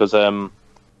 Will, because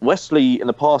Wesley in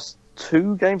the past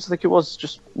 2 games, I think it was,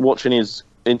 just watching his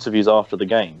interviews after the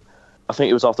game. I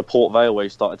think it was after Port Vale where he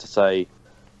started to say,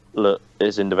 "Look,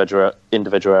 it's individual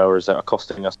errors that are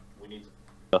costing us." We need,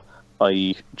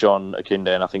 i.e., John Akinde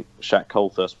and I think Shaq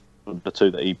Colthurst, the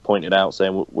 2 that he pointed out,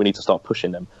 saying we need to start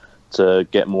pushing them to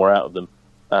get more out of them.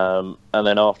 And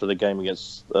then after the game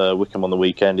against Wycombe on the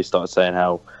weekend, he started saying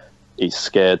how he's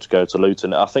scared to go to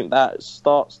Luton. I think that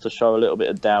starts to show a little bit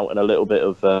of doubt and a little bit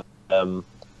of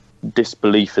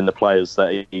disbelief in the players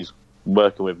that he's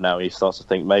working with now. He starts to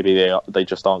think maybe they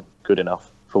just aren't good enough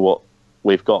for what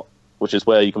we've got, which is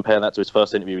where you compare that to his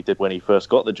first interview he did when he first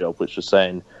got the job, which was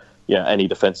saying, any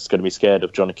defence is going to be scared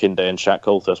of John Akinde and Shaq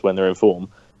Colthurst when they're in form.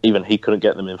 Even he couldn't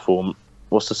get them in form.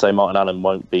 What's to say Martin Allen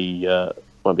won't be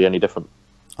any different?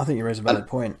 I think you raise a valid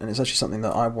point, and it's actually something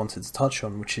that I wanted to touch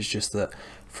on, which is just that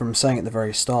from saying at the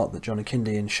very start that John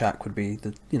Akindi and Shaq would be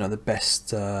the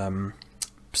best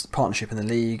partnership in the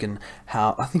league, and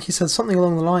how I think he said something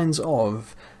along the lines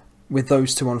of, with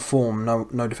those two on form,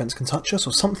 no defence can touch us,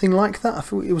 or something like that. I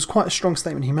feel it was quite a strong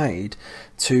statement he made,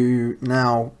 to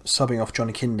now subbing off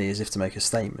John Akindi as if to make a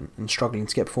statement and struggling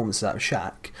to get performances out of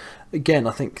Shaq. Again,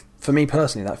 I think for me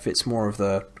personally that fits more of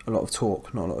a lot of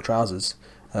talk, not a lot of trousers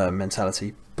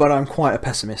mentality. But I'm quite a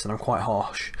pessimist and I'm quite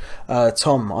harsh.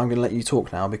 Tom, I'm going to let you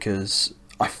talk now because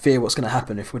I fear what's going to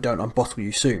happen if we don't unbottle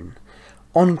you soon.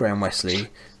 On Graham Westley,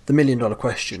 the $1 million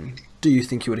question, do you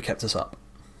think he would have kept us up?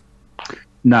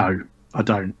 No, I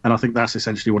don't. And I think that's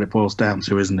essentially what it boils down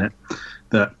to, isn't it?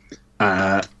 That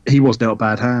he was dealt a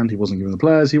bad hand, he wasn't given the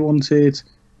players he wanted,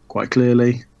 quite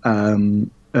clearly.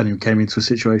 And he came into a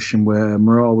situation where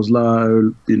morale was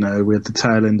low, we had the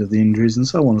tail end of the injuries and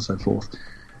so on and so forth.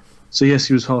 So yes,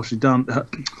 he was harshly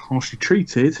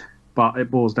treated, but it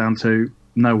boils down to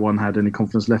no one had any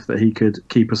confidence left that he could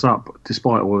keep us up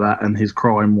despite all of that, and his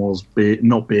crime was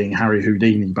not being Harry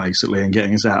Houdini, basically, and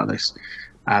getting us out of this.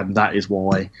 And that is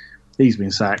why he's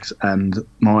been sacked, and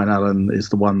Martin Allen is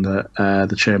the one that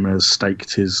the chairman has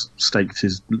staked his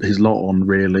lot on,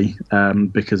 really,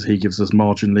 because he gives us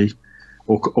marginally,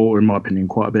 or in my opinion,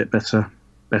 quite a bit better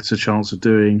chance of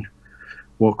doing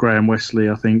what Graham Westley,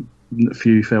 I think,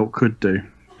 few felt could do.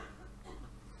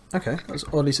 Okay, that's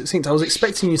oddly succinct. I was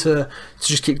expecting you to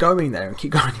just keep going there and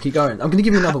keep going and keep going. I'm going to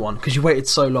give you another one because you waited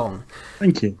so long.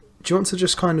 Thank you. Do you want to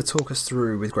just kind of talk us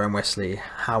through with Graham Westley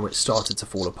how it started to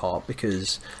fall apart?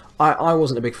 Because I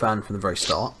wasn't a big fan from the very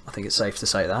start. I think it's safe to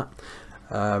say that.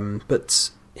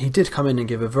 But he did come in and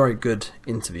give a very good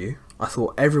interview. I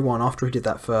thought everyone, after he did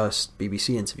that first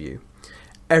BBC interview,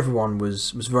 everyone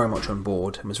was very much on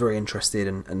board and was very interested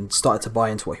and started to buy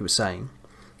into what he was saying.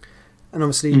 And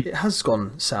obviously it has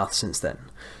gone south since then.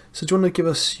 So do you want to give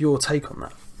us your take on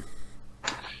that?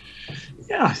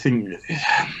 Yeah, I think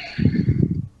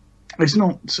it's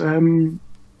not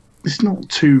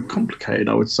too complicated.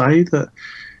 I would say that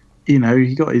he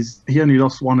only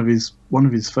lost one of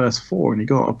his first four, and he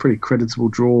got a pretty creditable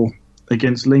draw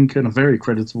against Lincoln, a very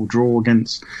creditable draw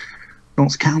against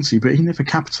Notts County, but he never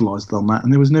capitalised on that,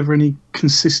 and there was never any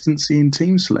consistency in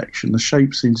team selection. The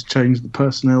shape seemed to change, the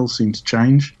personnel seemed to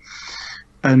change,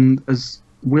 and as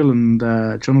Will and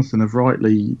Jonathan have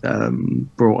rightly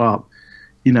brought up,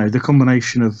 the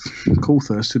combination of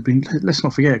Coulthurst had been, let's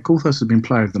not forget, Coulthurst had been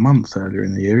Player of the Month earlier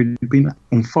in the year. He'd been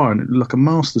on fire and it looked like a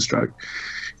masterstroke.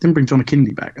 Didn't bring John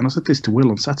Akindi back, and I said this to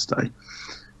Will on Saturday.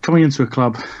 Coming into a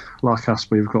club like us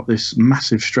where you've got this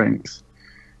massive strength,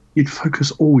 you'd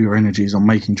focus all your energies on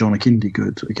making John Akindi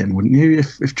good again, wouldn't you?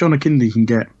 If John Akindi can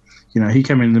get, he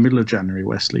came in the middle of January,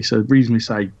 Wesley, so reasonably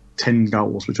say 10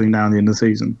 goals between now and the end of the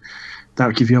season, that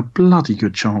would give you a bloody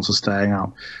good chance of staying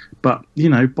up. But,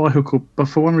 by hook but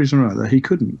for one reason or another, he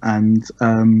couldn't. And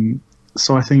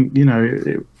so I think,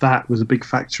 that was a big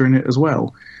factor in it as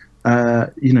well.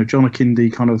 John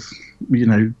Akindi kind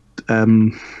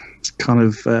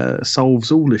of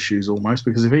solves all issues almost,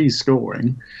 because if he's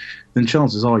scoring, then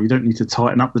chances are you don't need to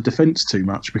tighten up the defence too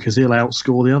much because he'll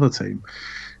outscore the other team.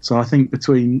 So I think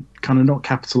between kind of not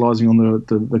capitalising on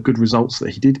the good results that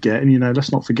he did get, and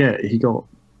let's not forget he got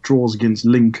draws against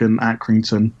Lincoln,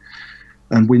 Accrington,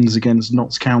 and wins against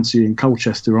Notts County and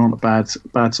Colchester aren't a bad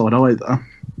side either.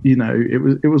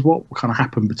 It was what kind of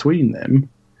happened between them.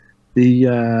 The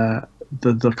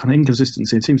kind of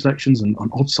inconsistency in team selections and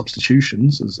odd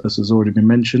substitutions, as has already been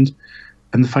mentioned,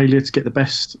 and the failure to get the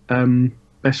best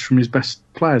from his best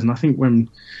players. And I think when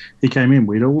he came in,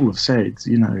 we'd all have said,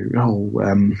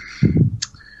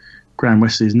 Graham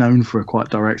Westley is known for a quite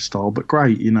direct style, but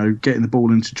great, getting the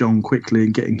ball into John quickly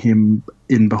and getting him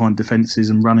in behind defences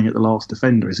and running at the last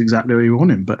defender is exactly where you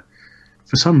want him. But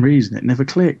for some reason, it never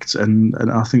clicked, and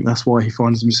I think that's why he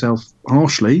finds himself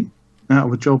harshly out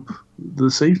of a job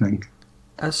this evening.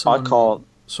 I can't.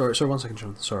 Sorry, 1 second,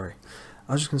 John. Sorry.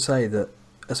 I was just going to say that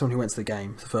as someone who went to the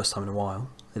game for the first time in a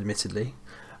while, admittedly,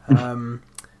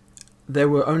 there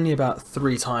were only about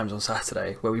 3 times on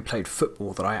Saturday where we played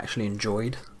football that I actually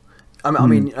enjoyed. I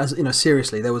mean,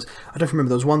 seriously, there was. I don't remember.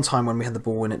 There was one time when we had the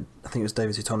ball and I think it was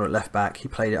David Zutona at left back. He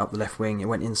played it up the left wing. It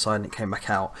went inside and it came back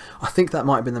out. I think that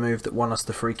might have been the move that won us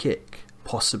the free kick,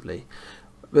 possibly.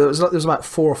 But there was about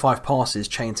 4 or 5 passes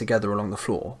chained together along the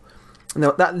floor, and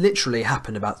that literally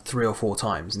happened about 3 or 4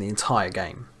 times in the entire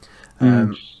game.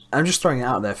 I'm just throwing it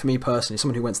out there. For me personally,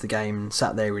 someone who went to the game,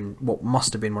 sat there in what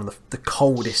must have been one of the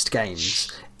coldest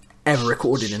games ever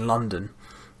recorded in London.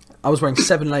 I was wearing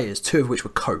 7 layers, 2 of which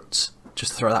were coats,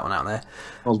 just to throw that one out there.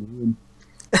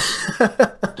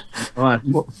 Right,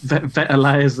 what better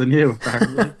layers than you,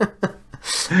 apparently.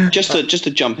 Just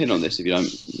to jump in on this, if you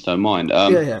don't mind.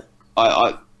 Yeah.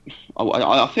 I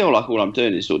feel like all I'm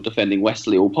doing is sort of defending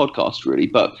Wesley all podcast, really.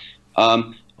 But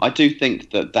I do think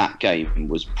that game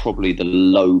was probably the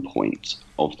low point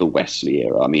of the Wesley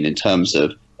era. I mean, in terms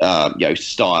of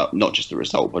style, not just the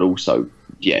result, but also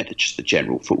just the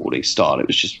general footballing style. It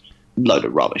was just a load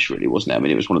of rubbish, really, wasn't it? I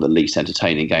mean, it was one of the least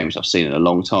entertaining games I've seen in a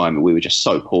long time, and we were just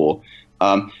so poor.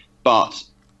 But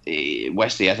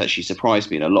Wesley has actually surprised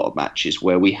me in a lot of matches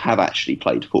where we have actually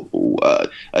played football,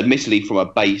 admittedly from a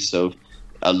base of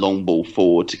a long ball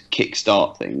forward to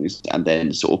kick-start things and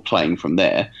then sort of playing from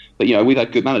there. But, we've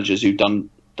had good managers who've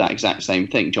done that exact same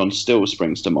thing. John Still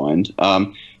springs to mind.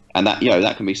 And that,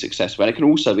 that can be successful. And it can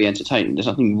also be entertaining. There's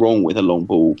nothing wrong with a long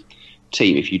ball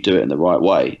team if you do it in the right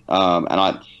way.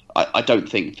 And I don't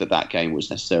think that game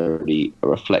was necessarily a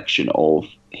reflection of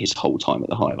his whole time at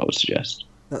the Hive, I would suggest.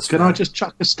 Can I just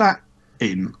chuck a stat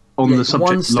in on the subject?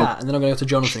 One stat, and then I'm going to go to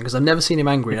Jonathan, because I've never seen him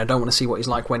angry, and I don't want to see what he's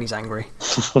like when he's angry.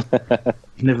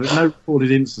 No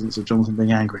recorded instance of Jonathan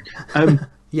being angry.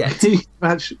 Yeah.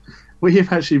 We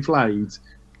have actually played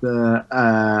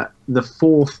the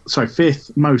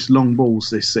fifth most long balls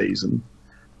this season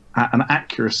at an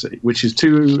accuracy, which is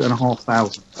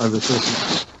 2,500 over the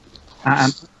course, at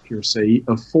an accuracy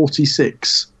of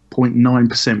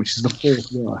 46.9%, which is the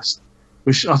fourth worst.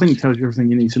 Which I think tells you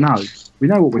everything you need to know. We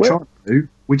know what we're trying to do,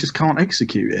 we just can't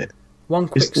execute it. One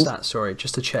quick stat, sorry,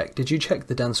 just to check. Did you check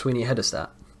the Dan Sweeney header stat?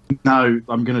 No,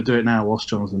 I'm going to do it now whilst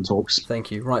Jonathan talks.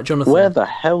 Thank you. Right, Jonathan. Where the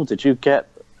hell did you get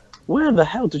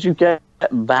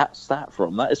that stat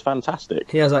from? That is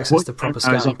fantastic. He has access to proper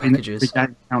scouting packages.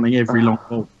 Counting every long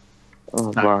ball. Oh,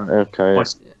 right, okay.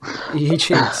 He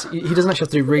cheats. He doesn't actually have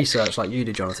to do research like you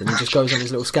do, Jonathan. He just goes on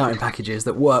his little scouting packages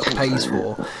that work pays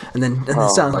for, and then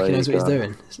sounds like he knows what he's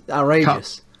doing. It's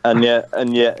outrageous. And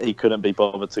yet he couldn't be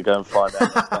bothered to go and find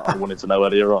out that I wanted to know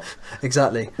earlier on.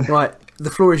 Exactly. Right, the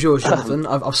floor is yours, Jonathan.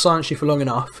 I've silenced you for long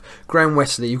enough. Graham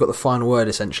Wesley, you've got the final word,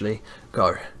 essentially.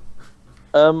 Go.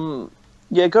 Going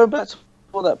back to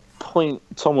that point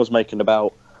Tom was making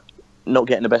about not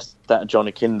getting the best out of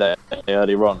Johnny Kinde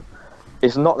earlier on.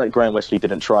 It's not that Graham Wesley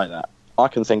didn't try that. I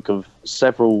can think of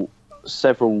several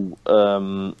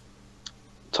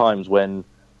times when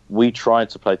we tried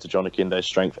to play to Johnny Kinde's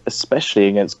strength, especially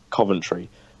against Coventry.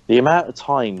 The amount of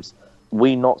times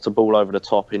we knocked a ball over the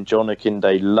top, and Johnny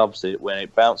Kinde loves it when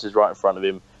it bounces right in front of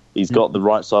him. He's got the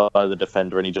right side of the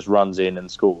defender, and he just runs in and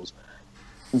scores.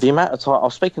 The amount of time I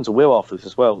was speaking to Will after this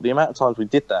as well. The amount of times we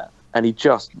did that, and he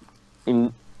just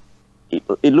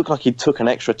it looked like he took an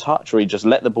extra touch, or he just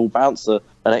let the ball bounce an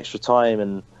extra time,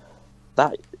 and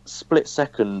that split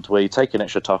second where you take an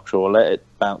extra touch or let it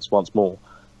bounce once more,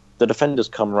 the defenders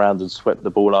come around and swept the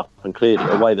ball up and cleared it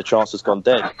away. The chance has gone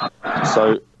dead.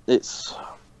 So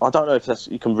I don't know if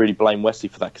you can really blame Wesley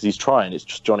for that, because he's trying. It's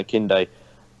just Johnny Kinde,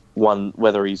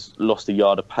 whether he's lost a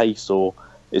yard of pace or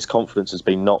his confidence has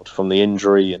been knocked from the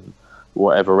injury and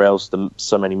whatever else,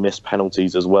 so many missed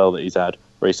penalties as well that he's had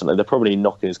recently. They're probably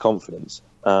knocking his confidence.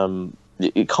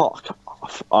 You can't.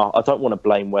 I don't want to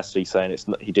blame Wesley saying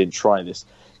he didn't try this.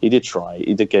 He did try.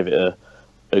 He did give it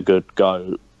a good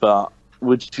go. But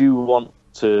would you want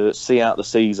to see out the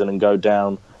season and go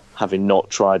down having not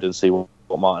tried and see what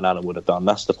Martin Allen would have done?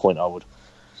 That's the point I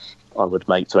would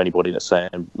make to anybody that's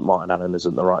saying Martin Allen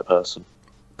isn't the right person.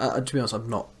 To be honest, I've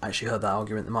not actually heard that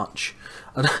argument much.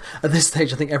 At this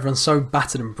stage, I think everyone's so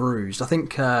battered and bruised. I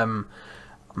think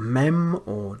Mem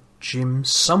or Jim,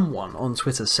 someone on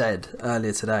Twitter said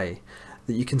earlier today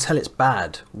that you can tell it's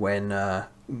bad when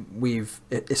we've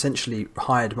essentially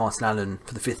hired Martin Allen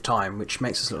for the fifth time, which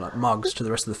makes us look like mugs to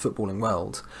the rest of the footballing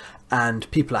world, and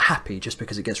people are happy just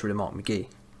because it gets rid of Mark McGee.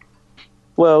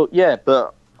 Well, yeah,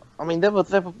 but I mean, there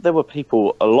were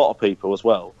people, a lot of people as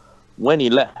well, when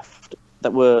he left,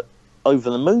 that were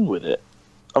over the moon with it.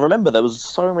 I remember there was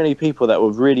so many people that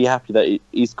were really happy that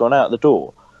he's gone out the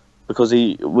door because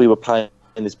we were playing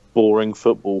this boring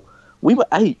football. We were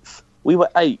eighth.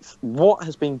 What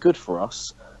has been good for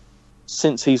us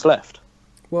since he's left?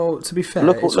 Well, to be fair,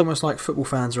 it's almost like football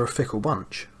fans are a fickle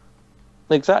bunch.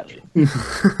 Exactly.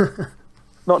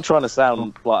 Not trying to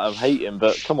sound like I hate him,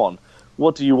 but come on.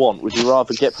 What do you want? Would you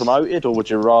rather get promoted, or would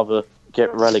you rather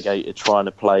get relegated trying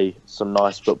to play some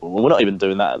nice football? Well, we're not even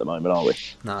doing that at the moment, are we?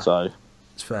 No. So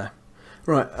it's fair.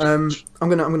 Right, I'm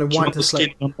gonna wipe the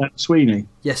slate on that Sweeney.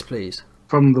 Yes, please.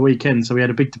 From the weekend, so we had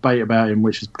a big debate about him,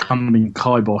 which has been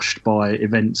kiboshed by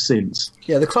events since.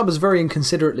 Yeah, the club has very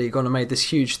inconsiderately gone and made this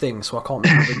huge thing, so I can't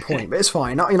make a big point, but it's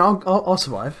fine. I'll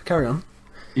survive. Carry on.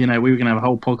 we were going to have a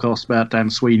whole podcast about Dan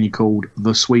Sweeney called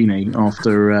The Sweeney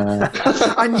after.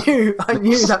 I knew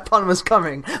that pun was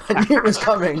coming. I knew it was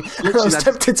coming. And I was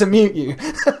tempted to mute you.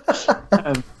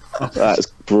 That's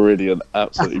brilliant.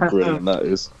 Absolutely brilliant, that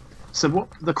is. So what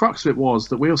the crux of it was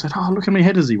that we all said, look how many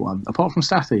headers he won, apart from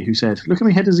Stathie, who said, look how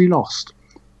many headers he lost.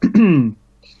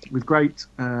 With great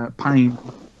pain,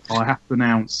 I have to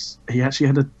announce he actually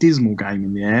had a dismal game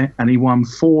in the air, and he won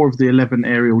 4 of the 11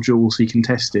 aerial duels he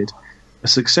contested. A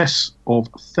success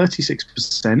of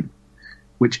 36%,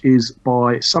 which is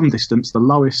by some distance the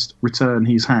lowest return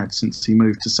he's had since he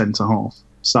moved to centre half.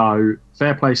 So,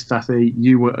 fair play, Stathie.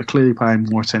 You were clearly paying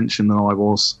more attention than I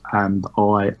was, and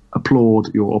I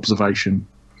applaud your observation.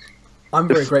 I'm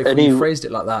very grateful you phrased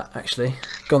it like that, actually.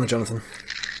 Go on, Jonathan.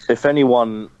 If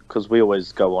anyone, because we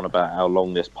always go on about how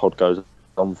long this pod goes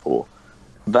on for,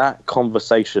 that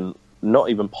conversation, not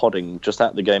even podding, just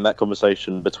at the game, that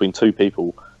conversation between 2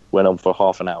 people went on for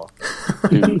half an hour.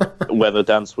 Whether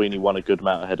Dan Sweeney won a good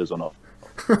amount of headers or not.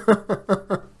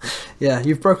 Yeah,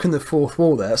 you've broken the 4th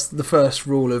wall there. That's the first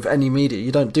rule of any media.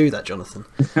 You don't do that, Jonathan.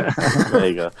 There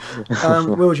you go.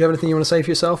 Will, do you have anything you want to say for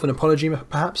yourself? An apology,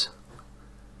 perhaps?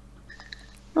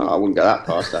 No, I wouldn't go that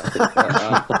fast.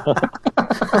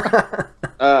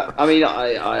 I mean,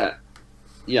 I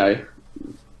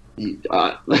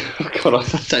God, I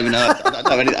don't even know.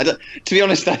 To be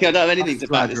honest, I don't have anything to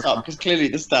back this up because clearly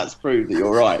the stats prove that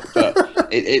you're right. But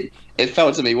it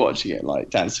felt to me watching it like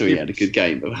Dan Sweeney had a good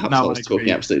game, but perhaps I was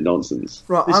talking absolute nonsense.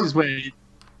 Right, this is where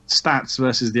stats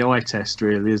versus the eye test,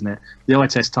 really, isn't it? The eye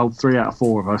test told 3 out of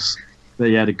 4 of us that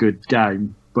he had a good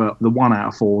game, but the 1 out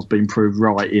of 4 has been proved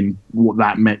right in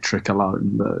that metric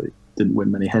alone. That didn't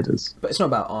win many headers. But it's not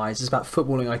about eyes, it's about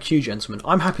footballing IQ, gentlemen.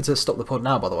 I'm happy to stop the pod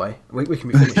now, by the way. We can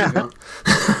be finished if you want.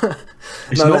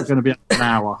 It's not going to be an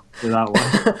hour without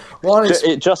one.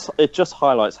 It just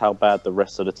highlights how bad the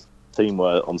rest of the team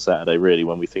were on Saturday, really,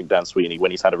 when we think Dan Sweeney,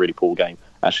 when he's had a really poor game,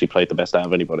 actually played the best out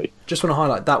of anybody. Just want to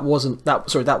highlight, that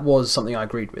was something I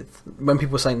agreed with. When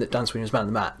people were saying that Dan Sweeney was man of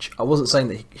the match, I wasn't saying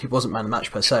that he wasn't man of the match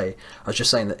per se. I was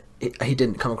just saying that he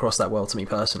didn't come across that well to me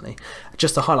personally.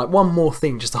 Just to highlight one more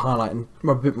thing, and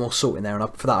rub a bit more salt in there,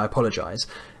 and for that I apologise.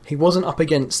 He wasn't up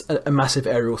against a massive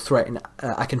aerial threat in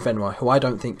Akinfenwa, who I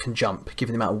don't think can jump,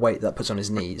 given the amount of weight that puts on his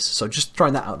knees. So just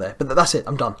throwing that out there. But that's it.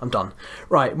 I'm done.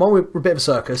 Right, while we're a bit of a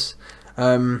circus,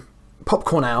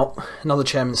 popcorn out, another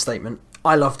chairman's statement.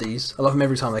 I love these. I love them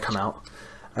every time they come out.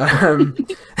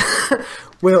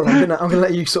 Will, I'm gonna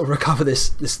let you sort of recover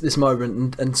this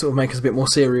moment and sort of make us a bit more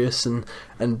serious and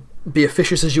be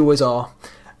officious as you always are.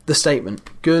 The statement.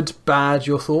 Good, bad,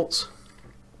 your thoughts?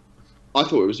 I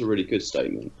thought it was a really good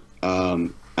statement.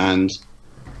 And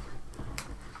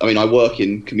I mean, I work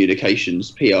in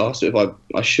communications, PR, so if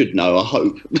I should know, I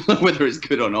hope, whether it's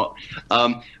good or not.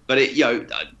 But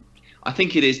I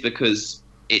think it is because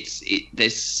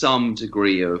there's some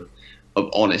degree of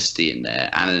honesty in there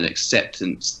and an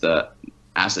acceptance that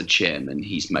as a chairman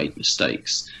he's made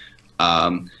mistakes.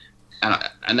 And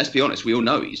let's be honest, we all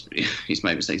know he's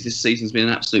made mistakes. This season's been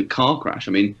an absolute car crash.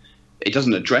 I mean, it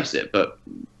doesn't address it, but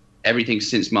everything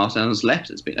since Martin's left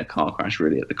has been a car crash,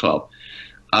 really, at the club.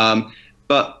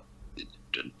 But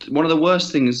one of the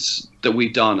worst things that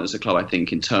we've done as a club, I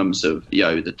think, in terms of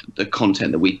the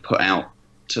content that we put out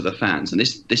to the fans, and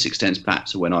this extends back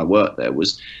to when I worked there,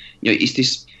 was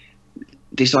it's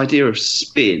this idea of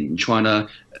spin, trying to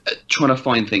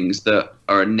find things that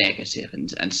are a negative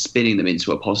and spinning them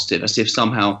into a positive, as if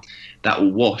somehow that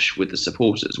will wash with the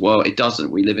supporters. Well, it doesn't.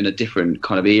 We live in a different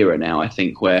kind of era now, I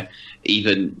think, where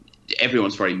even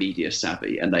everyone's very media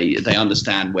savvy and they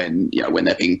understand when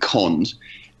they're being conned.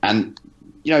 And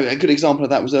a good example of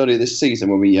that was earlier this season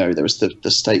when there was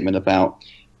the statement about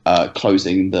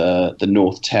closing the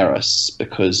North Terrace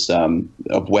because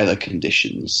of weather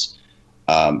conditions.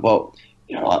 I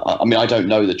mean, I don't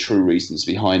know the true reasons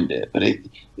behind it, but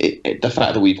the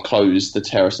fact that we've closed the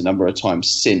terrace a number of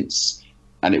times since,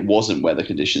 and it wasn't weather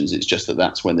conditions, it's just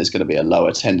that's when there's going to be a low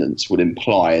attendance, would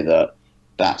imply that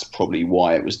that's probably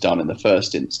why it was done in the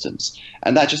first instance.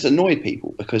 And that just annoyed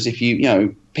people, because if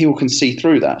people can see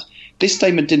through that. This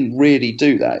statement didn't really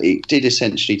do that. It did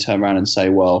essentially turn around and say,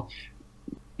 well,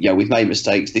 we've made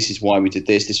mistakes. This is why we did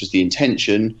this. This was the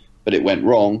intention, but it went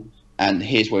wrong. And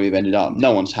here's where we've ended up.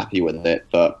 No one's happy with it,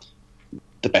 but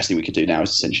the best thing we could do now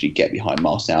is essentially get behind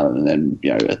Martin Allen and then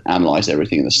analyse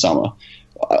everything in the summer.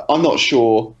 I'm not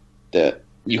sure that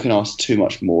you can ask too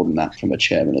much more than that from a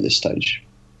chairman at this stage.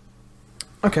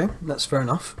 Okay, that's fair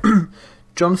enough.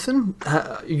 Jonathan,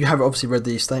 you have obviously read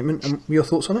the statement. And your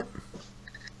thoughts on it?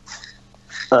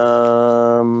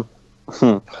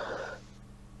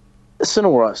 It's an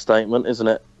alright statement, isn't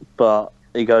it? But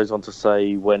he goes on to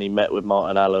say when he met with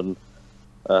Martin Allen,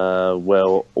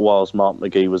 well, whilst Mark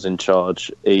McGee was in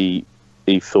charge, he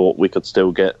thought we could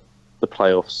still get the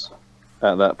playoffs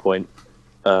at that point.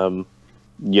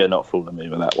 You're not fooling me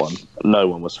with that one. No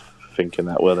one was thinking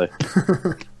that, were they?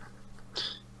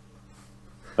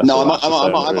 No,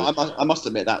 I must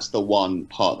admit that's the one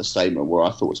part of the statement where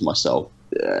I thought to myself,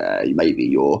 maybe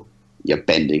you're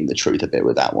bending the truth a bit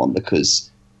with that one,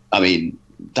 because it may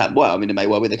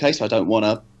well be the case. I don't want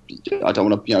to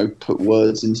put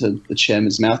words into the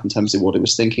chairman's mouth in terms of what he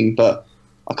was thinking, but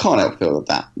I can't help feel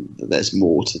that there's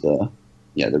more to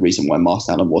the reason why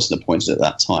Martin Allen wasn't appointed at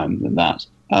that time than that.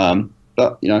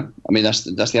 But that's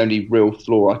the only real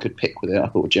flaw I could pick with it. I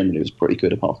thought generally it was pretty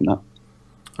good apart from that.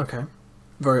 Okay.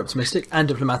 Very optimistic and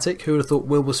diplomatic. Who would have thought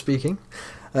Will was speaking?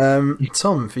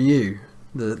 Tom, for you,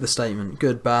 the statement: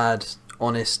 good, bad,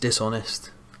 honest,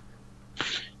 dishonest.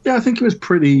 Yeah, I think it was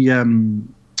pretty. I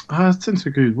tend to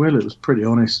agree with Will. It was pretty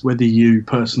honest. Whether you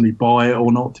personally buy it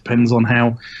or not depends on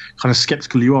how kind of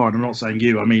sceptical you are. And I'm not saying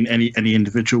you. I mean any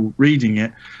individual reading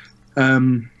it.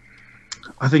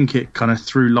 I think it kind of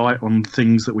threw light on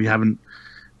things that we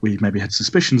maybe had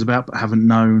suspicions about but haven't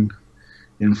known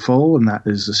in full, and that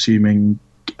is assuming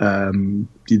that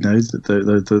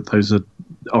those are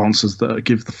answers that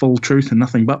give the full truth and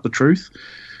nothing but the truth.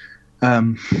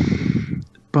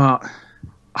 But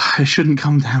it shouldn't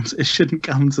come to this, should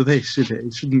it?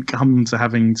 It shouldn't come to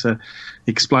having to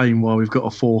explain why we've got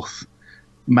a fourth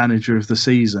manager of the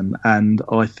season. And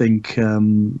I think,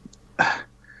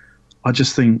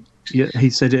 he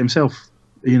said it himself.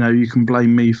 You can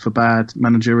blame me for bad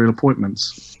managerial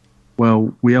appointments.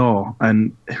 Well, we are,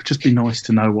 and it would just be nice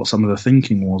to know what some of the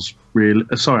thinking was. Really,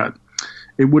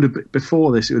 it would have been,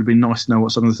 before this. It would have been nice to know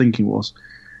what some of the thinking was,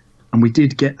 and we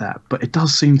did get that. But it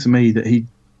does seem to me that he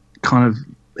kind of,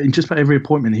 in just about every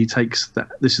appointment, he takes that.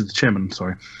 This is the chairman,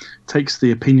 takes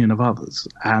the opinion of others.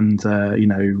 And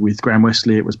with Graham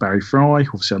Wesley, it was Barry Fry.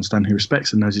 Obviously, I understand he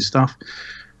respects and knows his stuff.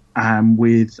 And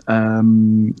with Mark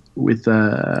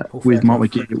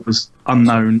McGee, it was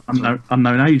unknown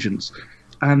agents.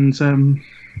 And,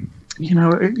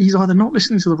 he's either not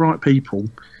listening to the right people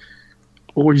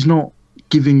or he's not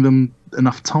giving them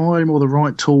enough time or the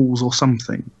right tools or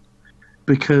something.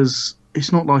 Because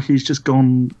it's not like he's just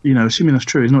gone, assuming that's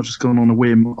true, he's not just gone on a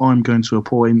whim, I'm going to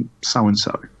appoint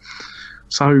so-and-so.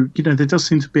 So, there does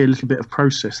seem to be a little bit of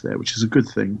process there, which is a good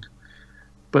thing.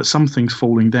 But something's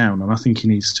falling down, and I think he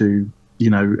needs to,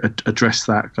 address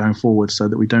that going forward so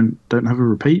that we don't have a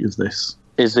repeat of this.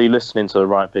 Is he listening to the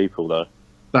right people, though?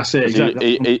 That's it.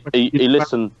 Exactly. He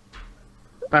listened.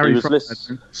 Barry,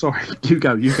 sorry, you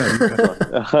go. He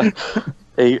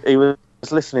was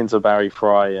listening to Barry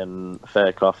Fry and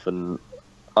Fairclough and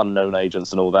unknown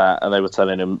agents and all that, and they were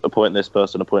telling him appoint this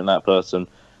person, appoint that person,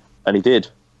 and he did.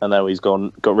 And now he's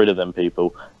got rid of them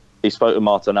people. He spoke to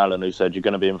Martin Allen, who said you're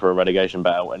going to be in for a relegation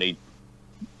battle, and he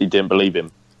didn't believe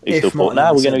him. He still thought,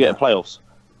 we're going to get playoffs.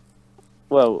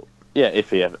 Well, yeah, if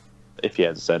he had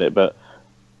said it, but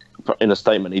in a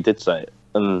statement he did say it,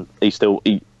 and he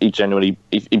genuinely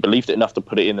believed it enough to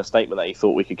put it in the statement that he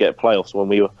thought we could get playoffs when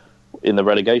we were in the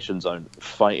relegation zone,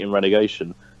 fighting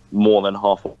relegation more than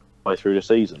halfway through the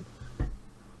season.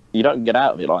 You don't get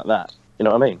out of it like that. You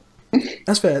know what I mean?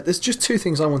 That's fair. There's just two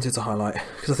things I wanted to highlight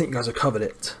because I think you guys have covered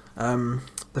it.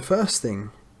 The first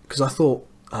thing, because I thought,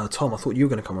 Tom, I thought you were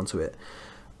going to come onto it.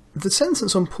 The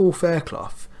sentence on Paul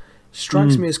Fairclough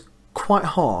strikes me as quite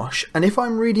harsh, and if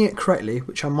I'm reading it correctly,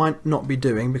 which I might not be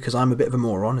doing because I'm a bit of a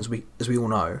moron, as we all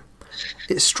know,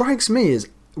 it strikes me as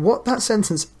what that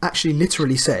sentence actually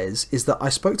literally says is that I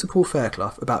spoke to Paul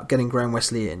Fairclough about getting Graham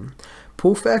Wesley in.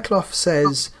 Paul Fairclough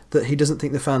says that he doesn't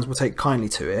think the fans will take kindly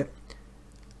to it,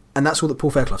 and that's all that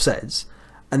Paul Fairclough says,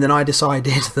 and then I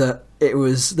decided that it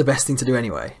was the best thing to do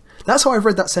anyway. That's how I've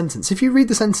read that sentence. If you read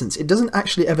the sentence, it doesn't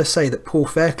actually ever say that Paul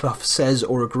Fairclough says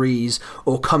or agrees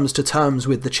or comes to terms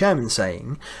with the chairman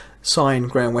saying, sign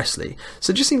Graham Wesley.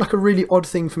 So it just seemed like a really odd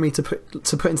thing for me to put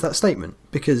into that statement,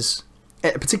 because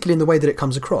particularly in the way that it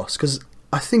comes across, because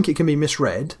I think it can be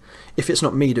misread if it's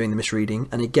not me doing the misreading,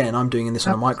 and again, I'm doing this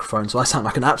on a microphone, so I sound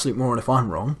like an absolute moron if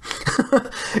I'm wrong.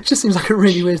 It just seems like a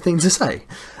really weird thing to say.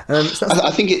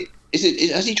 I think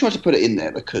has he tried to put it in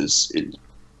there because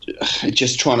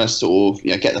just trying to sort of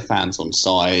get the fans on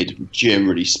side.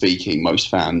 Generally speaking, most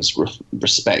fans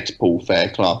respect Paul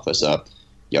Fairclough as a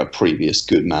previous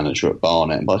good manager at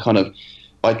Barnet.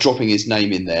 By dropping his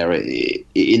name in there, it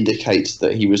indicates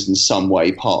that he was in some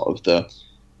way part of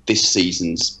this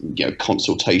season's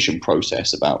consultation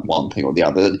process about one thing or the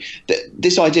other.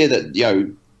 This idea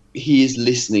that he is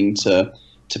listening to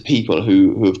to people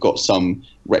who have got some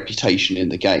reputation in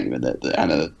the game, and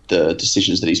the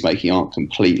decisions that he's making aren't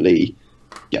completely,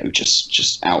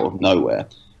 just out of nowhere.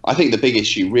 I think the big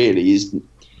issue really is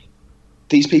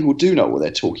these people do know what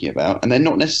they're talking about, and they're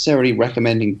not necessarily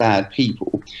recommending bad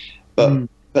people, but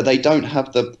they don't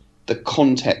have the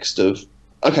context of.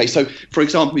 Okay, so for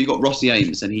example, you've got Rossi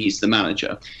Ames, and he's the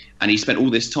manager, and he spent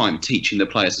all this time teaching the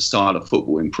players a style of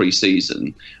football in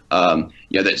pre-season.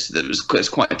 That's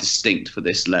quite distinct for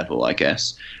this level, I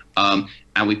guess. And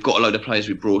we've got a load of players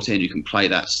we brought in who can play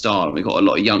that style, and we've got a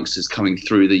lot of youngsters coming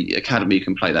through the academy who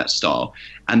can play that style.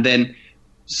 And then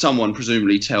someone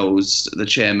presumably tells the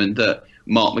chairman that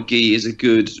Mark McGee is a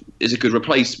good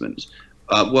replacement.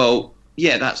 That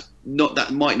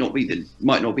might not be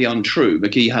untrue.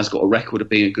 McGee has got a record of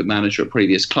being a good manager at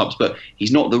previous clubs, but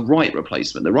he's not the right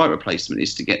replacement. The right replacement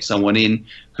is to get someone in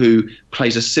who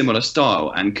plays a similar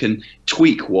style and can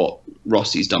tweak what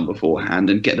Rossi's done beforehand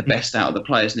and get the best out of the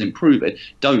players and improve it.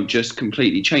 Don't just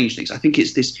completely change things. I think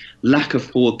it's this lack of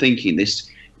forward thinking, this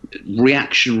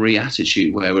reactionary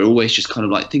attitude where we're always just kind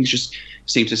of like things just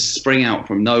seem to spring out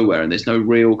from nowhere, and there's no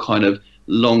real kind of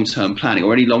long-term planning,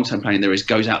 or any long-term planning there is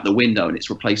goes out the window and it's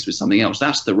replaced with something else.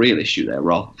 That's the real issue there,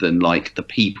 rather than like the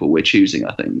people we're choosing,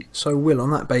 I think. So, Will,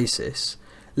 on that basis,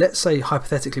 let's say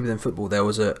hypothetically within football there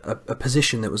was a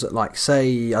position that was at, like,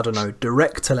 say, I don't know,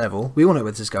 director level. We all know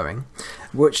where this is going,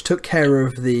 which took care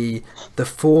of the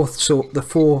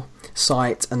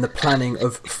foresight and the planning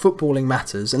of footballing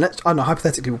matters. And I don't know,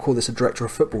 hypothetically we'll call this a director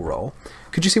of football role.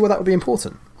 Could you see why that would be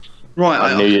important? Right,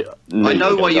 I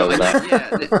know why you're.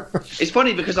 Yeah, it's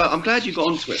funny because I'm glad you got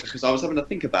onto it, because I was having to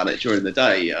think about it during the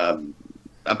day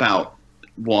about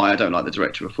why I don't like the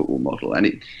director of football model,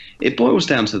 and it boils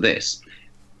down to this: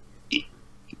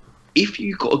 if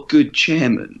you've got a good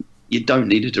chairman, you don't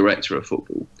need a director of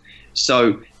football.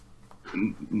 So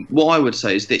what I would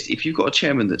say is this: if you've got a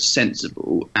chairman that's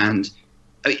sensible, and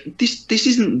this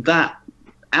isn't that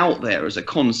out there as a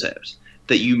concept,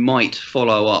 that you might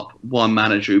follow up one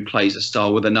manager who plays a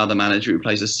style with another manager who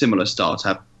plays a similar style to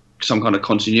have some kind of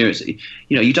continuity.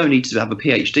 You don't need to have a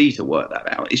PhD to work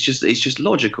that out. It's just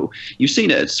logical. You've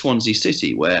seen it at Swansea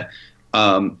City where,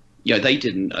 they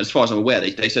didn't, as far as I'm aware,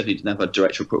 they certainly didn't have a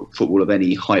director of football of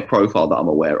any high profile that I'm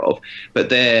aware of. But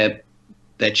their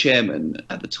chairman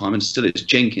at the time, and still is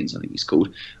Jenkins, I think he's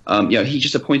called, he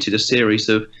just appointed a series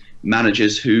of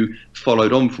managers who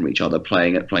followed on from each other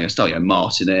playing a style.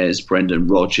 Martinez, Brendan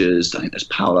Rodgers, I think there's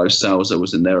Paulo Sousa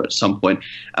was in there at some point.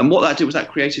 And what that did was that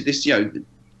created this,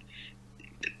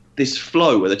 this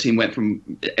flow where the team went from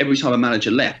every time a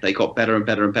manager left, they got better and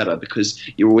better and better because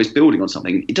you're always building on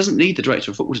something. It doesn't need the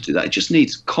director of football to do that. It just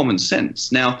needs common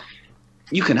sense. Now,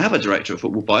 you can have a director of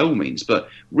football by all means, but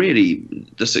really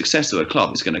the success of a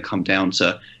club is going to come down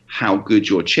to how good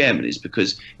your chairman is,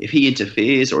 because if he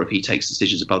interferes or if he takes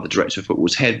decisions above the director of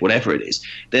football's head, whatever it is,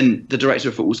 then the director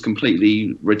of football is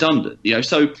completely redundant.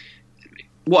 So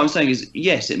what I'm saying is,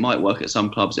 yes, it might work at some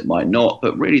clubs, it might not,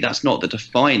 but really that's not the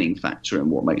defining factor in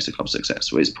what makes a club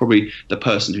successful. It's probably the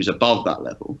person who's above that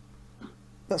level.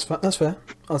 That's fair.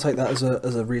 I'll take that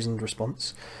as a reasoned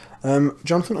response.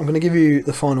 Jonathan, I'm going to give you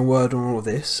the final word on all of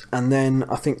this, and then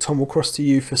I think Tom will cross to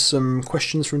you for some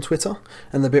questions from Twitter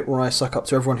and the bit where I suck up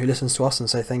to everyone who listens to us and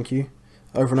say thank you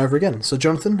over and over again. So,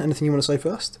 Jonathan, anything you want to say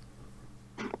first?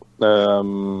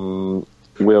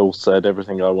 Will said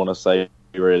everything I want to say,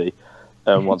 really.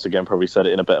 Once again, probably said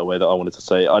it in a better way that I wanted to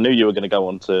say. I knew you were going to go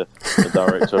on to the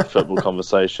director of football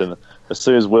conversation. As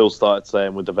soon as Will started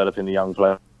saying we're developing the young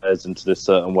players into this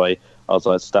certain way, I was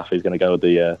like, Staffy's going to go with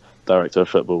the director of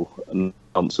football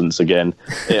nonsense again.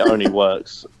 It only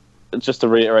works. Just to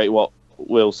reiterate what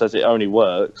Will says, it only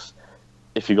works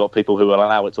if you've got people who will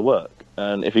allow it to work.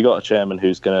 And if you've got a chairman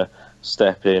who's going to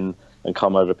step in and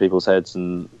come over people's heads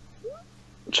and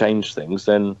change things,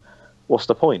 then what's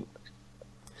the point?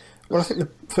 Well, I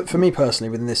think for me personally,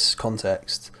 within this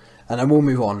context, and I will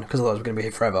move on because otherwise we're going to be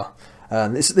here forever.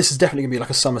 This is definitely going to be like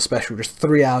a summer special, just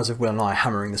 3 hours of Will and I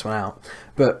hammering this one out.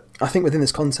 But I think within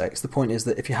this context, the point is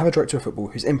that if you have a director of football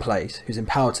who's in place, who's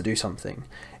empowered to do something,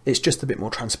 it's just a bit more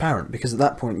transparent, because at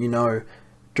that point,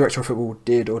 director of football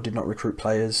did or did not recruit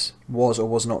players, was or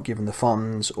was not given the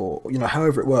funds, or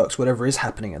however it works, whatever is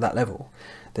happening at that level,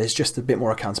 there's just a bit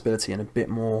more accountability and a bit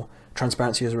more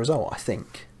transparency as a result, I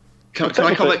think. Can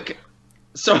I comment?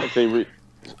 Sorry.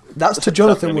 That's to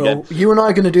Jonathan, Will. You and I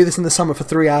are going to do this in the summer for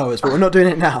 3 hours, but we're not doing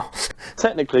it now.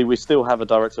 Technically, we still have a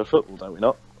director of football, don't we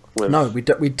not? No, we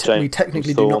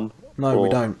technically do not. No, we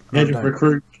don't. Head of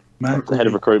recruitment.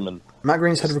 Matt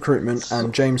Green's head of recruitment,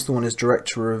 and James Thorne is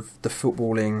director of the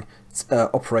footballing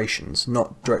operations,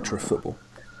 not director of football.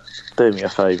 do me a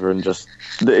favour and just...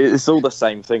 It's all the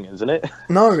same thing, isn't it?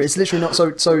 No, it's literally not.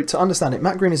 So to understand it,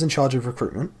 Matt Green is in charge of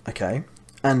recruitment, okay?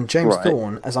 And James Right.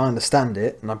 Thorne, as I understand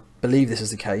it, and I believe this is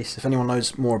the case, if anyone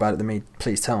knows more about it than me,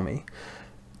 please tell me.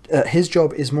 His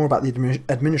job is more about the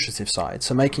administrative side,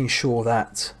 so making sure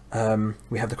that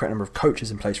we have the correct number of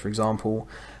coaches in place, for example.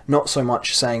 Not so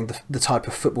much saying the type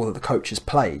of football that the coaches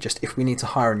play, just if we need to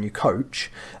hire a new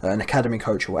coach, an academy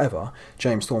coach or whatever,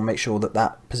 James Thorne makes sure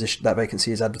that position, that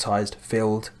vacancy is advertised,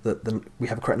 filled, that we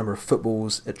have a correct number of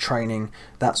footballs, training,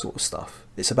 that sort of stuff.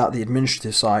 It's about the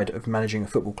administrative side of managing a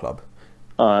football club.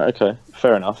 Okay,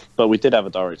 fair enough. But we did have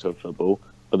a director of football,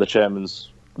 but the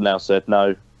chairman's now said,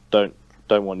 no, don't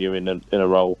want you in a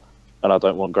role, and I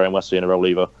don't want Graham Wesley in a role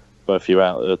either. Both of you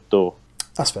out the door.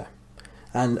 That's fair.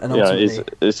 And ultimately,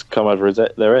 it's come over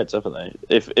their heads, haven't they?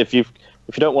 If you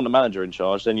don't want the manager in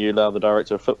charge, then you allow the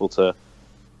director of football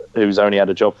who's only had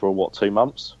a job for 2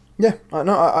 months. Yeah,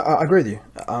 I agree with you.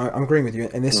 I'm agreeing with you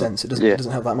in this sense. It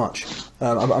doesn't help that much.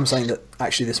 I'm saying that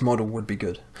actually this model would be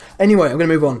good. Anyway, I'm going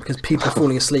to move on because people are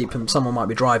falling asleep and someone might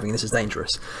be driving. And this is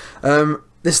dangerous.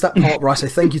 This is that part where I say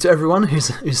thank you to everyone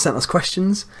who's sent us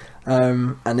questions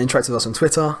and interacted with us on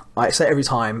Twitter. I say it every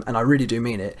time, and I really do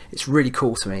mean it. It's really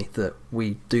cool to me that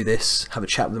we do this, have a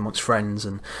chat with them amongst friends,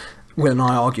 and Will and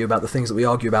I argue about the things that we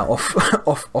argue about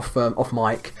off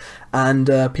mic,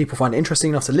 and people find it interesting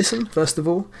enough to listen, first of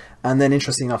all, and then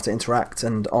interesting enough to interact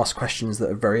and ask questions that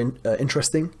are very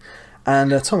interesting.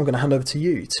 And Tom, I'm going to hand over to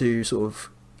you to sort of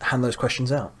hand those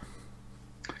questions out.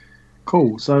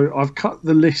 Cool. So I've cut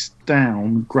the list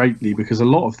down greatly because a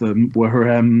lot of them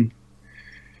were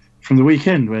from the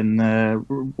weekend when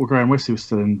Graham Wesley was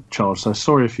still in charge. So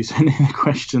sorry if you sent in a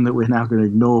question that we're now going to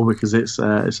ignore because it's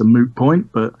a moot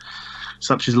point, but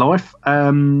such is life.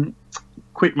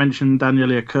 Quick mention,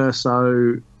 Daniele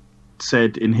Accurso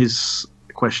said in his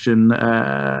question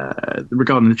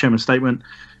regarding the chairman's statement,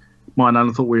 Mike and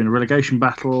Alan thought we were in a relegation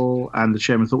battle and the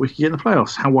chairman thought we could get in the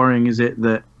playoffs. How worrying is it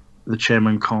that the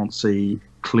chairman can't see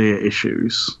clear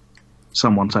issues?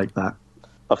 Someone take that.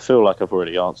 I feel like I've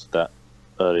already answered that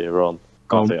earlier on.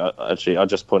 I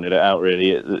just pointed it out,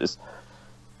 really. It's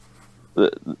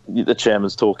the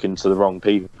chairman's talking to the wrong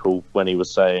people when he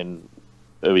was saying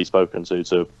who he's spoken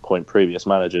to appoint previous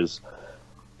managers.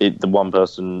 The one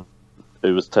person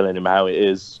who was telling him how it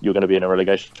is, you're going to be in a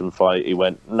relegation fight, he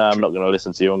went, no, I'm not going to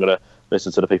listen to you. I'm going to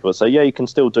listen to the people that say, yeah, you can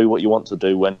still do what you want to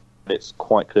do when it's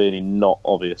quite clearly not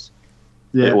obvious.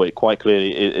 Yeah. Quite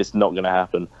clearly it's not going to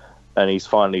happen. And he's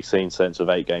finally seen sense with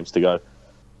 8 games to go.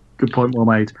 Good point, well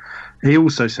made. He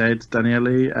also said,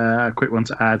 Daniele, a quick one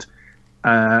to add,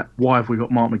 why have we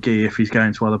got Mark McGee if he's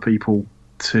going to other people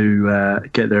to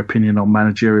get their opinion on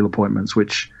managerial appointments,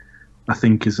 which I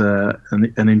think is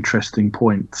an interesting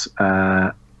point. But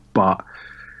I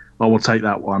will take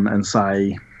that one and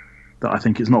say that I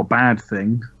think it's not a bad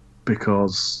thing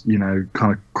because,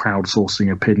 kind of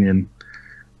crowdsourcing opinion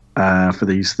for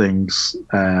these things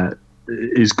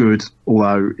is good,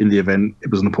 although in the event it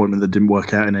was an appointment that didn't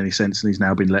work out in any sense and he's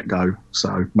now been let go,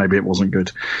 so maybe it wasn't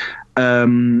good.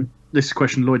 This is a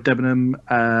question, Lloyd Debenham.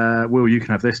 Will, you can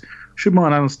have this. Should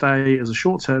Mike Allen stay as a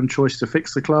short-term choice to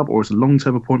fix the club or as a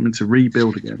long-term appointment to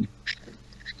rebuild again?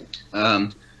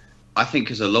 I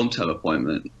think as a long-term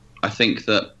appointment. I think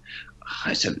that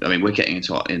we're getting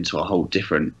into a whole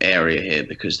different area here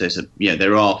because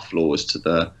there are flaws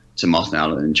to Martin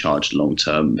Allen in charge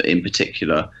long-term, in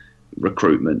particular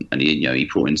recruitment, and he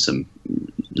brought in some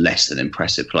less than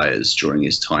impressive players during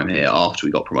his time here after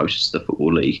we got promoted to the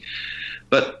Football League.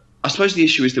 But I suppose the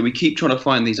issue is that we keep trying to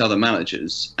find these other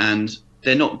managers, and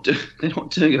they're not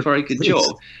doing a very good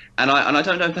job. And I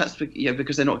don't know if that's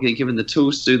because they're not getting given the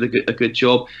tools to do a good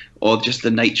job, or just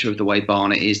the nature of the way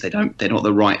Barnet is. They're not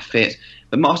the right fit.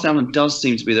 But Martin Allen does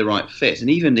seem to be the right fit, and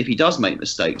even if he does make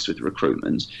mistakes with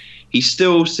recruitment, he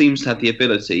still seems to have the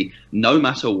ability, no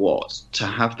matter what, to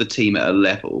have the team at a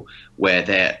level where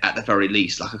they're at the very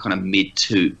least like a kind of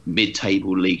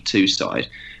mid-table League Two side.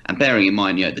 And bearing in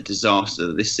mind, the disaster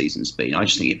that this season's been, I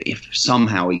just think if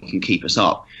somehow he can keep us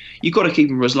up, you've got to keep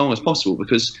him for as long as possible,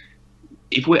 because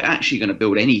if we're actually going to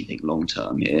build anything long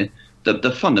term here,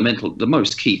 the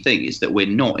most key thing is that we're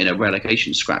not in a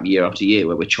relegation scrap year after year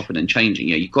where we're chopping and changing.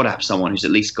 You've got to have someone who's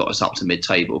at least got us up to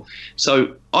mid-table.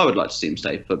 So I would like to see him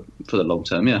stay for the long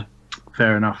term, yeah.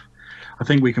 Fair enough. I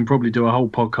think we can probably do a whole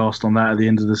podcast on that at the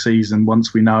end of the season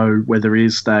once we know whether he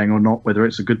is staying or not, whether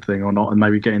it's a good thing or not, and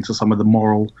maybe get into some of the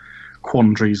moral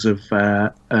quandaries of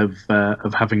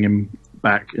having him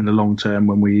back in the long term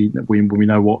when we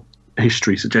know what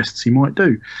history suggests he might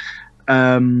do.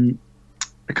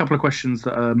 a couple of questions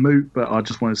that are moot, but I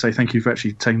just want to say thank you for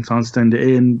actually taking time to send it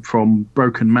in. From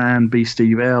Broken Man, B.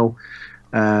 Steve L,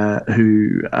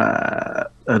 who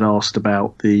had asked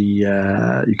about the.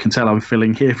 You can tell I'm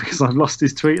filling here because I've lost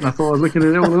his tweet and I thought I was looking at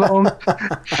it all along.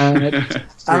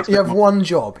 You have one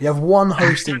job. You have one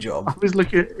hosting job. I was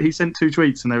looking. He sent 2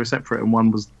 tweets and they were separate, and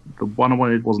one was the one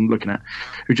I wasn't looking at.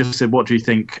 Who just said, "What do you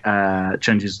think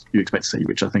changes you expect to see?"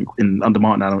 Which I think under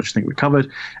Martin Allen, which I think we covered.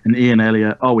 And Ian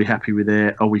Elliott, are we happy with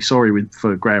it? Are we sorry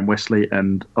for Graham Wesley?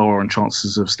 And are our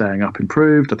chances of staying up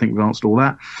improved? I think we've answered all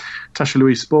that. Tasha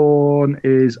Louise Spawn,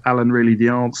 is Alan really the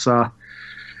answer? I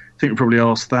think we probably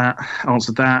answered that.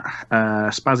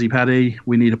 Spazzy Paddy,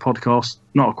 we need a podcast.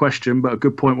 Not a question, but a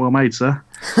good point well made, sir.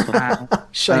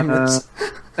 Shameless.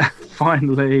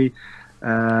 Finally,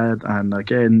 and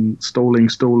again, stalling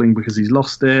because he's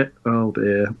lost it. Oh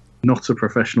dear. Not a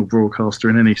professional broadcaster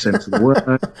in any sense of the word.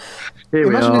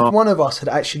 Imagine if one of us had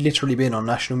actually literally been on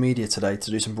national media today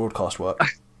to do some broadcast work.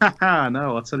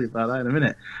 No, I'll tell you about that in a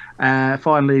minute.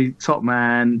 Finally, top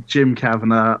man, Jim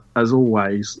Kavanagh, as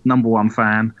always, number one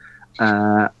fan.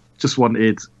 Just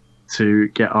wanted to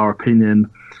get our opinion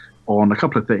on a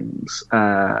couple of things.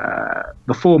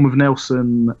 The form of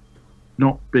Nelson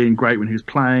not being great when he was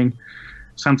playing.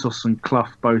 Santos and Clough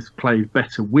both played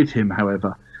better with him,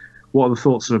 however. What are the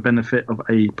thoughts of a benefit of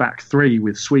a back three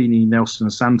with Sweeney, Nelson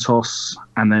and Santos,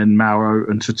 and then Mauro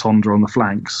and Chitonda on the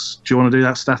flanks? Do you want to do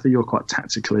that, Staffy? You're quite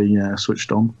tactically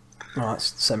switched on. All right,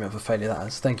 set me up for failure, that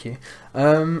is. Thank you.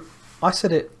 I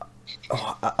said it...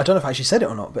 I don't know if I actually said it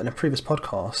or not, but in a previous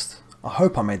podcast, I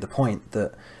hope I made the point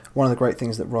that one of the great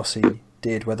things that Rossi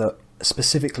did, whether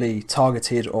specifically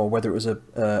targeted or whether it was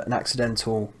an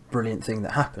accidental, brilliant thing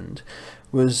that happened,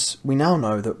 was we now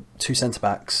know that 2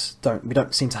 centre-backs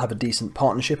don't seem to have a decent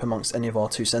partnership amongst any of our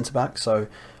 2 centre-backs. So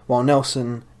while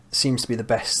Nelson seems to be the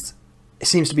best, it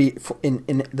seems to be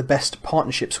in the best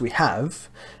partnerships we have,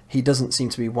 he doesn't seem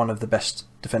to be one of the best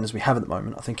defenders we have at the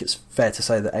moment. I think it's fair to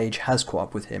say that age has caught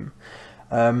up with him.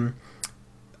 One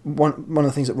of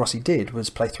the things that Rossi did was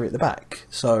play 3 at the back.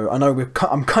 So I know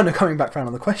I'm kind of coming back around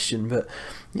on the question, but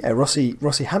yeah, Rossi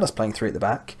had us playing 3 at the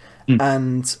back,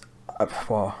 and I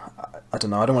don't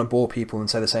know. I don't want to bore people and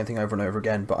say the same thing over and over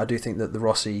again, but I do think that the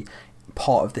Rossi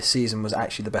part of this season was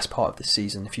actually the best part of this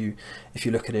season. If you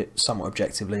look at it somewhat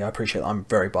objectively, I appreciate that I'm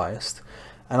very biased.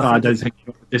 And I don't think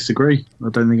anyone would disagree. I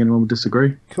don't think anyone would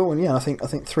disagree. Cool, and yeah, I think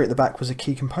 3 at the back was a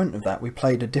key component of that. We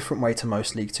played a different way to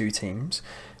most League 2 teams.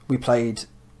 We played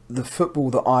the football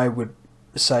that I would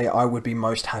say I would be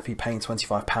most happy paying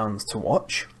 £25 to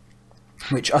watch,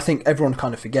 which I think everyone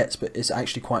kind of forgets, but it's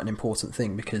actually quite an important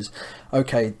thing because,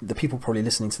 okay, the people probably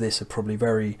listening to this are probably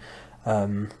very...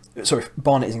 Barnet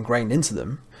is ingrained into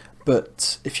them,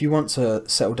 but if you want to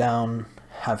settle down,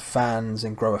 have fans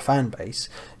and grow a fan base,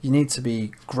 you need to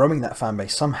be growing that fan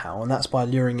base somehow, and that's by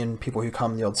luring in people who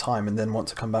come the odd time and then want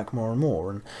to come back more and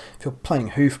more. And if you're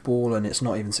playing hoofball and it's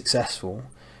not even successful,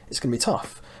 it's going to be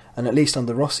tough. And at least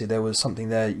under Rossi, there was something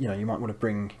there, you might want to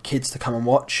bring kids to come and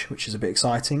watch, which is a bit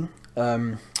exciting,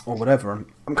 or whatever. And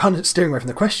I'm kind of steering away from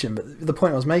the question, but the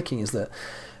point I was making is that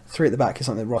 3 at the back is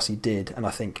something that Rossi did, and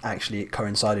I think actually it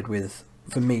coincided with,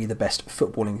 for me, the best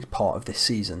footballing part of this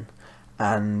season.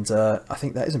 And I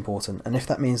think that is important. And if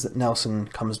that means that Nelson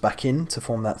comes back in to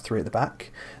form that 3 at the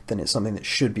back, then it's something that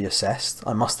should be assessed.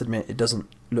 I must admit, it doesn't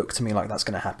look to me like that's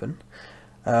going to happen.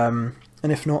 And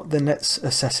if not, then let's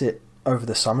assess it over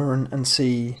the summer and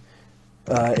see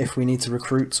if we need to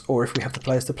recruit or if we have the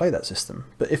players to play that system.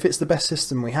 But if it's the best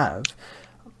system we have,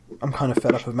 I'm kind of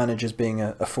fed up of managers being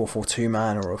a 4-4-2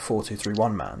 man or a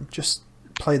 4-2-3-1 man. Just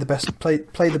play the best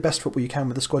football you can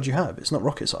with the squad you have. It's not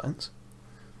rocket science.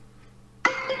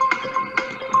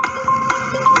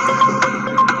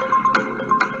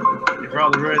 You've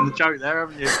rather ruined the joke there,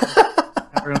 haven't you?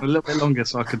 Carry on a little bit longer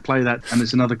so I could play that, and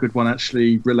it's another good one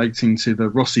actually relating to the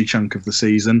Rossi chunk of the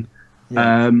season.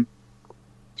 Yeah.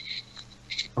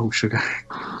 Sugar.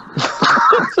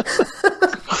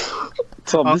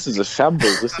 Tom, this is a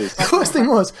shambles. The worst thing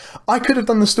was, I could have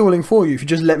done the stalling for you if you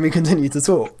just let me continue to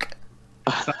talk.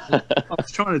 What I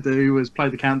was trying to do was play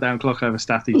the countdown clock over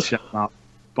Staffy to shut up,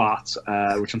 but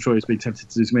which I'm sure he's been tempted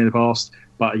to do to me in the past.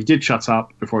 But he did shut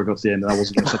up before I got to the end, and I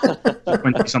wasn't going to shut up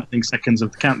 20-something seconds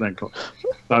of the countdown clock.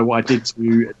 So what I did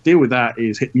to deal with that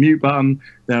is hit the mute button.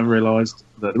 Then I realised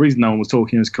that the reason no one was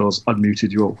talking is because I'd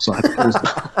muted you all. So I had to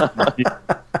pause it.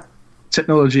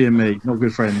 Technology and me, not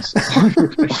good friends.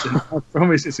 I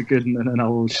promise it's a good one, and then I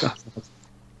will shut up.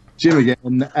 Jim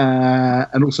again,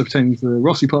 and also pertaining to the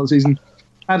Rossi part of the season.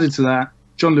 Added to that,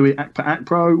 John Louis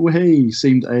Akpa he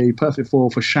seemed a perfect foil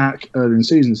for Shaq earlier in the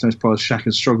season. It's no surprise Shaq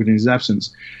has struggled in his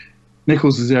absence.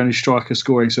 Nichols is the only striker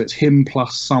scoring, so it's him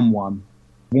plus someone.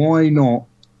 Why not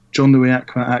Jean-Louis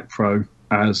Akpro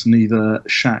as neither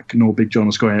Shaq nor Big John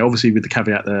are scoring? Obviously, with the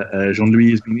caveat that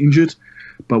Jean-Louis has been injured.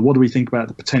 But what do we think about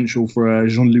the potential for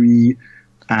Jean-Louis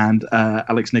and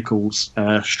Alex Nichols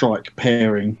strike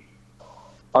pairing?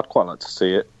 I'd quite like to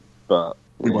see it, but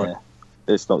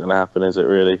it's not going to happen, is it,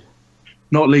 really?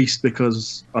 Not least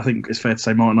because I think it's fair to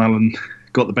say Martin Allen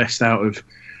got the best out of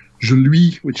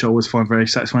Jean-Louis, which I always find very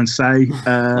satisfying to say,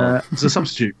 as a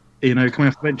substitute. Coming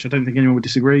off the bench, I don't think anyone would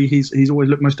disagree. He's always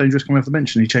looked most dangerous coming off the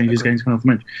bench, and he changes games coming off the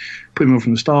bench. Put him on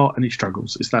from the start, and he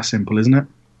struggles. It's that simple, isn't it?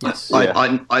 Yes.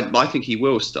 I think he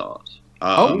will start.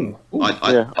 I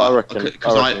reckon.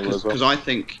 Because I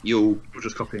think you'll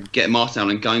just copy him. Get Martin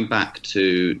Allen going back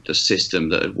to the system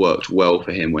that had worked well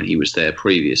for him when he was there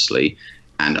previously.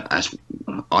 And as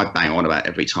I bang on about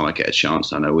every time I get a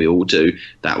chance, I know we all do,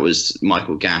 that was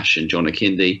Michael Gash and John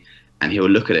Akindi. And he'll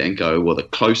look at it and go, well, the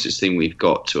closest thing we've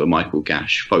got to a Michael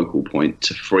Gash focal point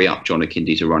to free up John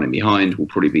Akindi to run in behind will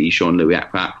probably be Jean-Louis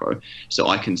Akpro. So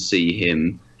I can see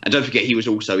him. And don't forget, he was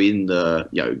also in the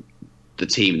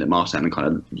team that Martin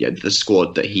Allen the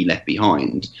squad that he left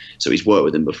behind. So he's worked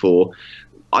with them before.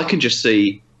 I can just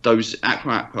see those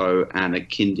Akpro and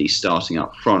Akindi starting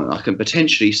up front. And I can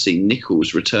potentially see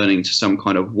Nichols returning to some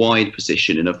kind of wide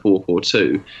position in a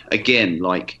 4-4-2. Again,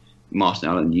 like Martin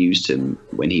Allen used him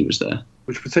when he was there.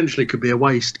 Which potentially could be a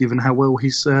waste, given how well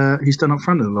he's done up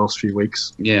front in the last few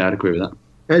weeks. Yeah, I'd agree with that.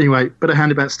 Anyway, better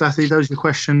hand it back, Stathy. Those are the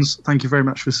questions. Thank you very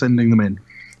much for sending them in.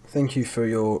 Thank you for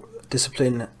your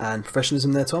discipline and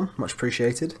professionalism there, Tom. Much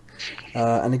appreciated.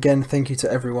 And again, thank you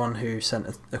to everyone who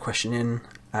sent a question in.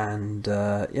 And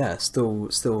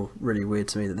still really weird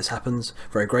to me that this happens.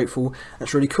 Very grateful.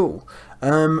 That's really cool.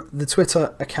 The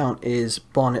Twitter account is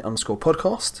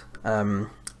Barnet_podcast.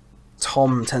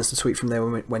 Tom tends to tweet from there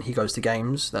when he goes to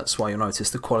games. That's why you'll notice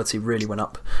the quality really went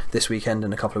up this weekend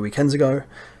and a couple of weekends ago.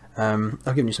 I've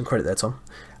given you some credit there, Tom.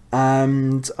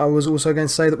 And I was also going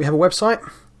to say that we have a website.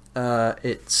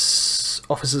 It's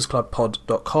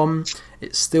officersclubpod.com.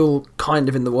 It's still kind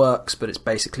of in the works, but it's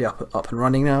basically up and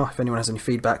running now. If anyone has any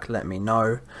feedback, let me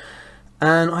know.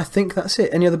 And I think that's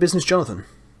it. Any other business, Jonathan?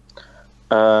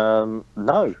 No,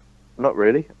 not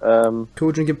really.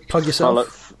 Cool. Do you plug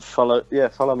yourself?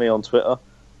 Follow me on Twitter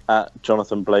at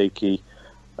Jonathan Blakey.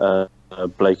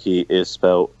 Blakey is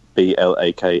spelled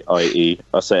Blakie.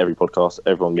 I say every podcast,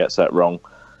 everyone gets that wrong.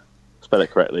 Spell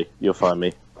it correctly, you'll find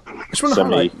me. I just want to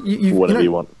highlight, whatever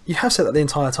you want. You have said that the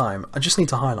entire time. I just need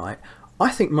to highlight, I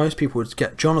think most people would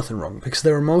get Jonathan wrong because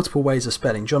there are multiple ways of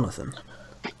spelling Jonathan.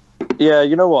 Yeah,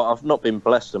 you know what? I've not been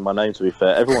blessed in my name, to be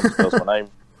fair. Everyone spells my name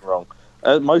wrong.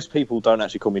 Most people don't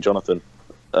actually call me Jonathan.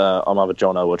 I'm either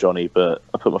Jono or Johnny, but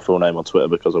I put my full name on Twitter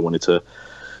because I wanted to,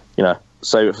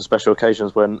 save it for special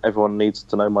occasions when everyone needs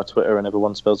to know my Twitter and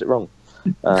everyone spells it wrong.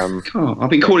 I've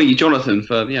been calling you Jonathan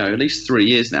for at least 3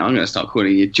 years now. I'm going to start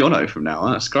calling you Jono from now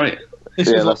on. That's great.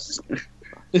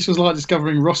 This was like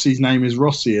discovering Rossi's name is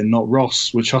Rossi and not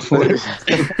Ross, which I thought.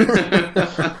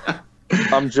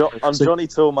 I'm Johnny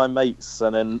to all my mates,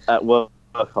 and then at work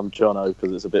I'm Jono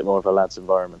because it's a bit more of a lads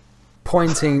environment.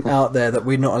 Pointing out there that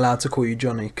we're not allowed to call you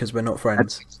Johnny because we're not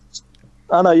friends.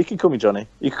 Oh no, you can call me Johnny.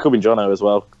 You can call me Jono as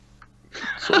well.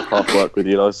 Sort of half work with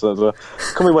you, so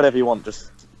call me whatever you want.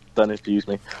 Just don't abuse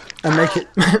me. And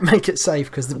make it safe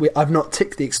because I've not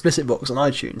ticked the explicit box on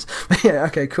iTunes. But yeah,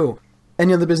 okay, cool.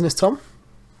 Any other business, Tom?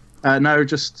 No,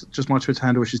 just my Twitter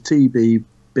handle, which is TBBODELL.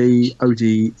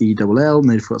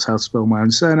 Nearly forgot how to spell my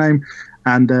own surname.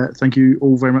 And thank you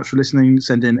all very much for listening.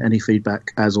 Send in any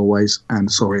feedback, as always. And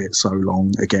sorry it's so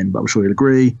long again, but I'm sure you'll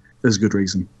agree. There's a good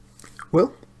reason.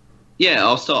 Will? Yeah,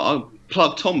 I'll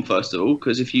plug Tom first of all,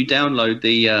 because if you download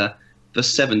the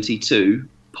 72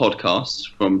 podcast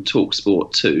from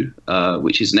TalkSport 2,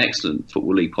 which is an excellent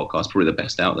Football League podcast, probably the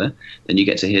best out there, then you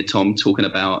get to hear Tom talking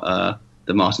about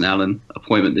the Martin Allen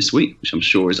appointment this week, which I'm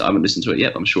sure I haven't listened to it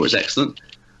yet, but I'm sure it's excellent.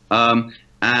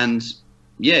 And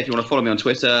yeah, if you want to follow me on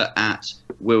Twitter at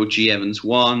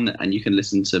WillGEvans1, and you can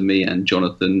listen to me and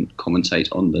Jonathan commentate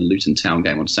on the Luton Town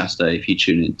game on Saturday if you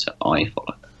tune in to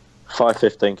iFollow.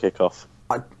 5:15 kickoff.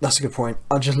 That's a good point.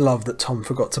 I just love that Tom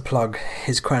forgot to plug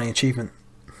his crowning achievement.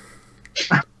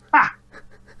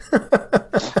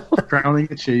 Crowning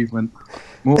achievement.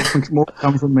 More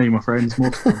come from me, my friends.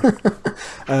 More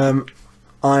come.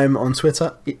 I'm on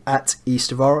Twitter at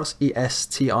Estivaros,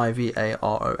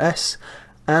 Estivaros.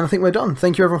 And I think we're done.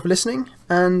 Thank you everyone for listening,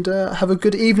 and have a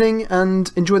good evening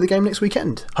and enjoy the game next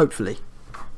weekend, hopefully.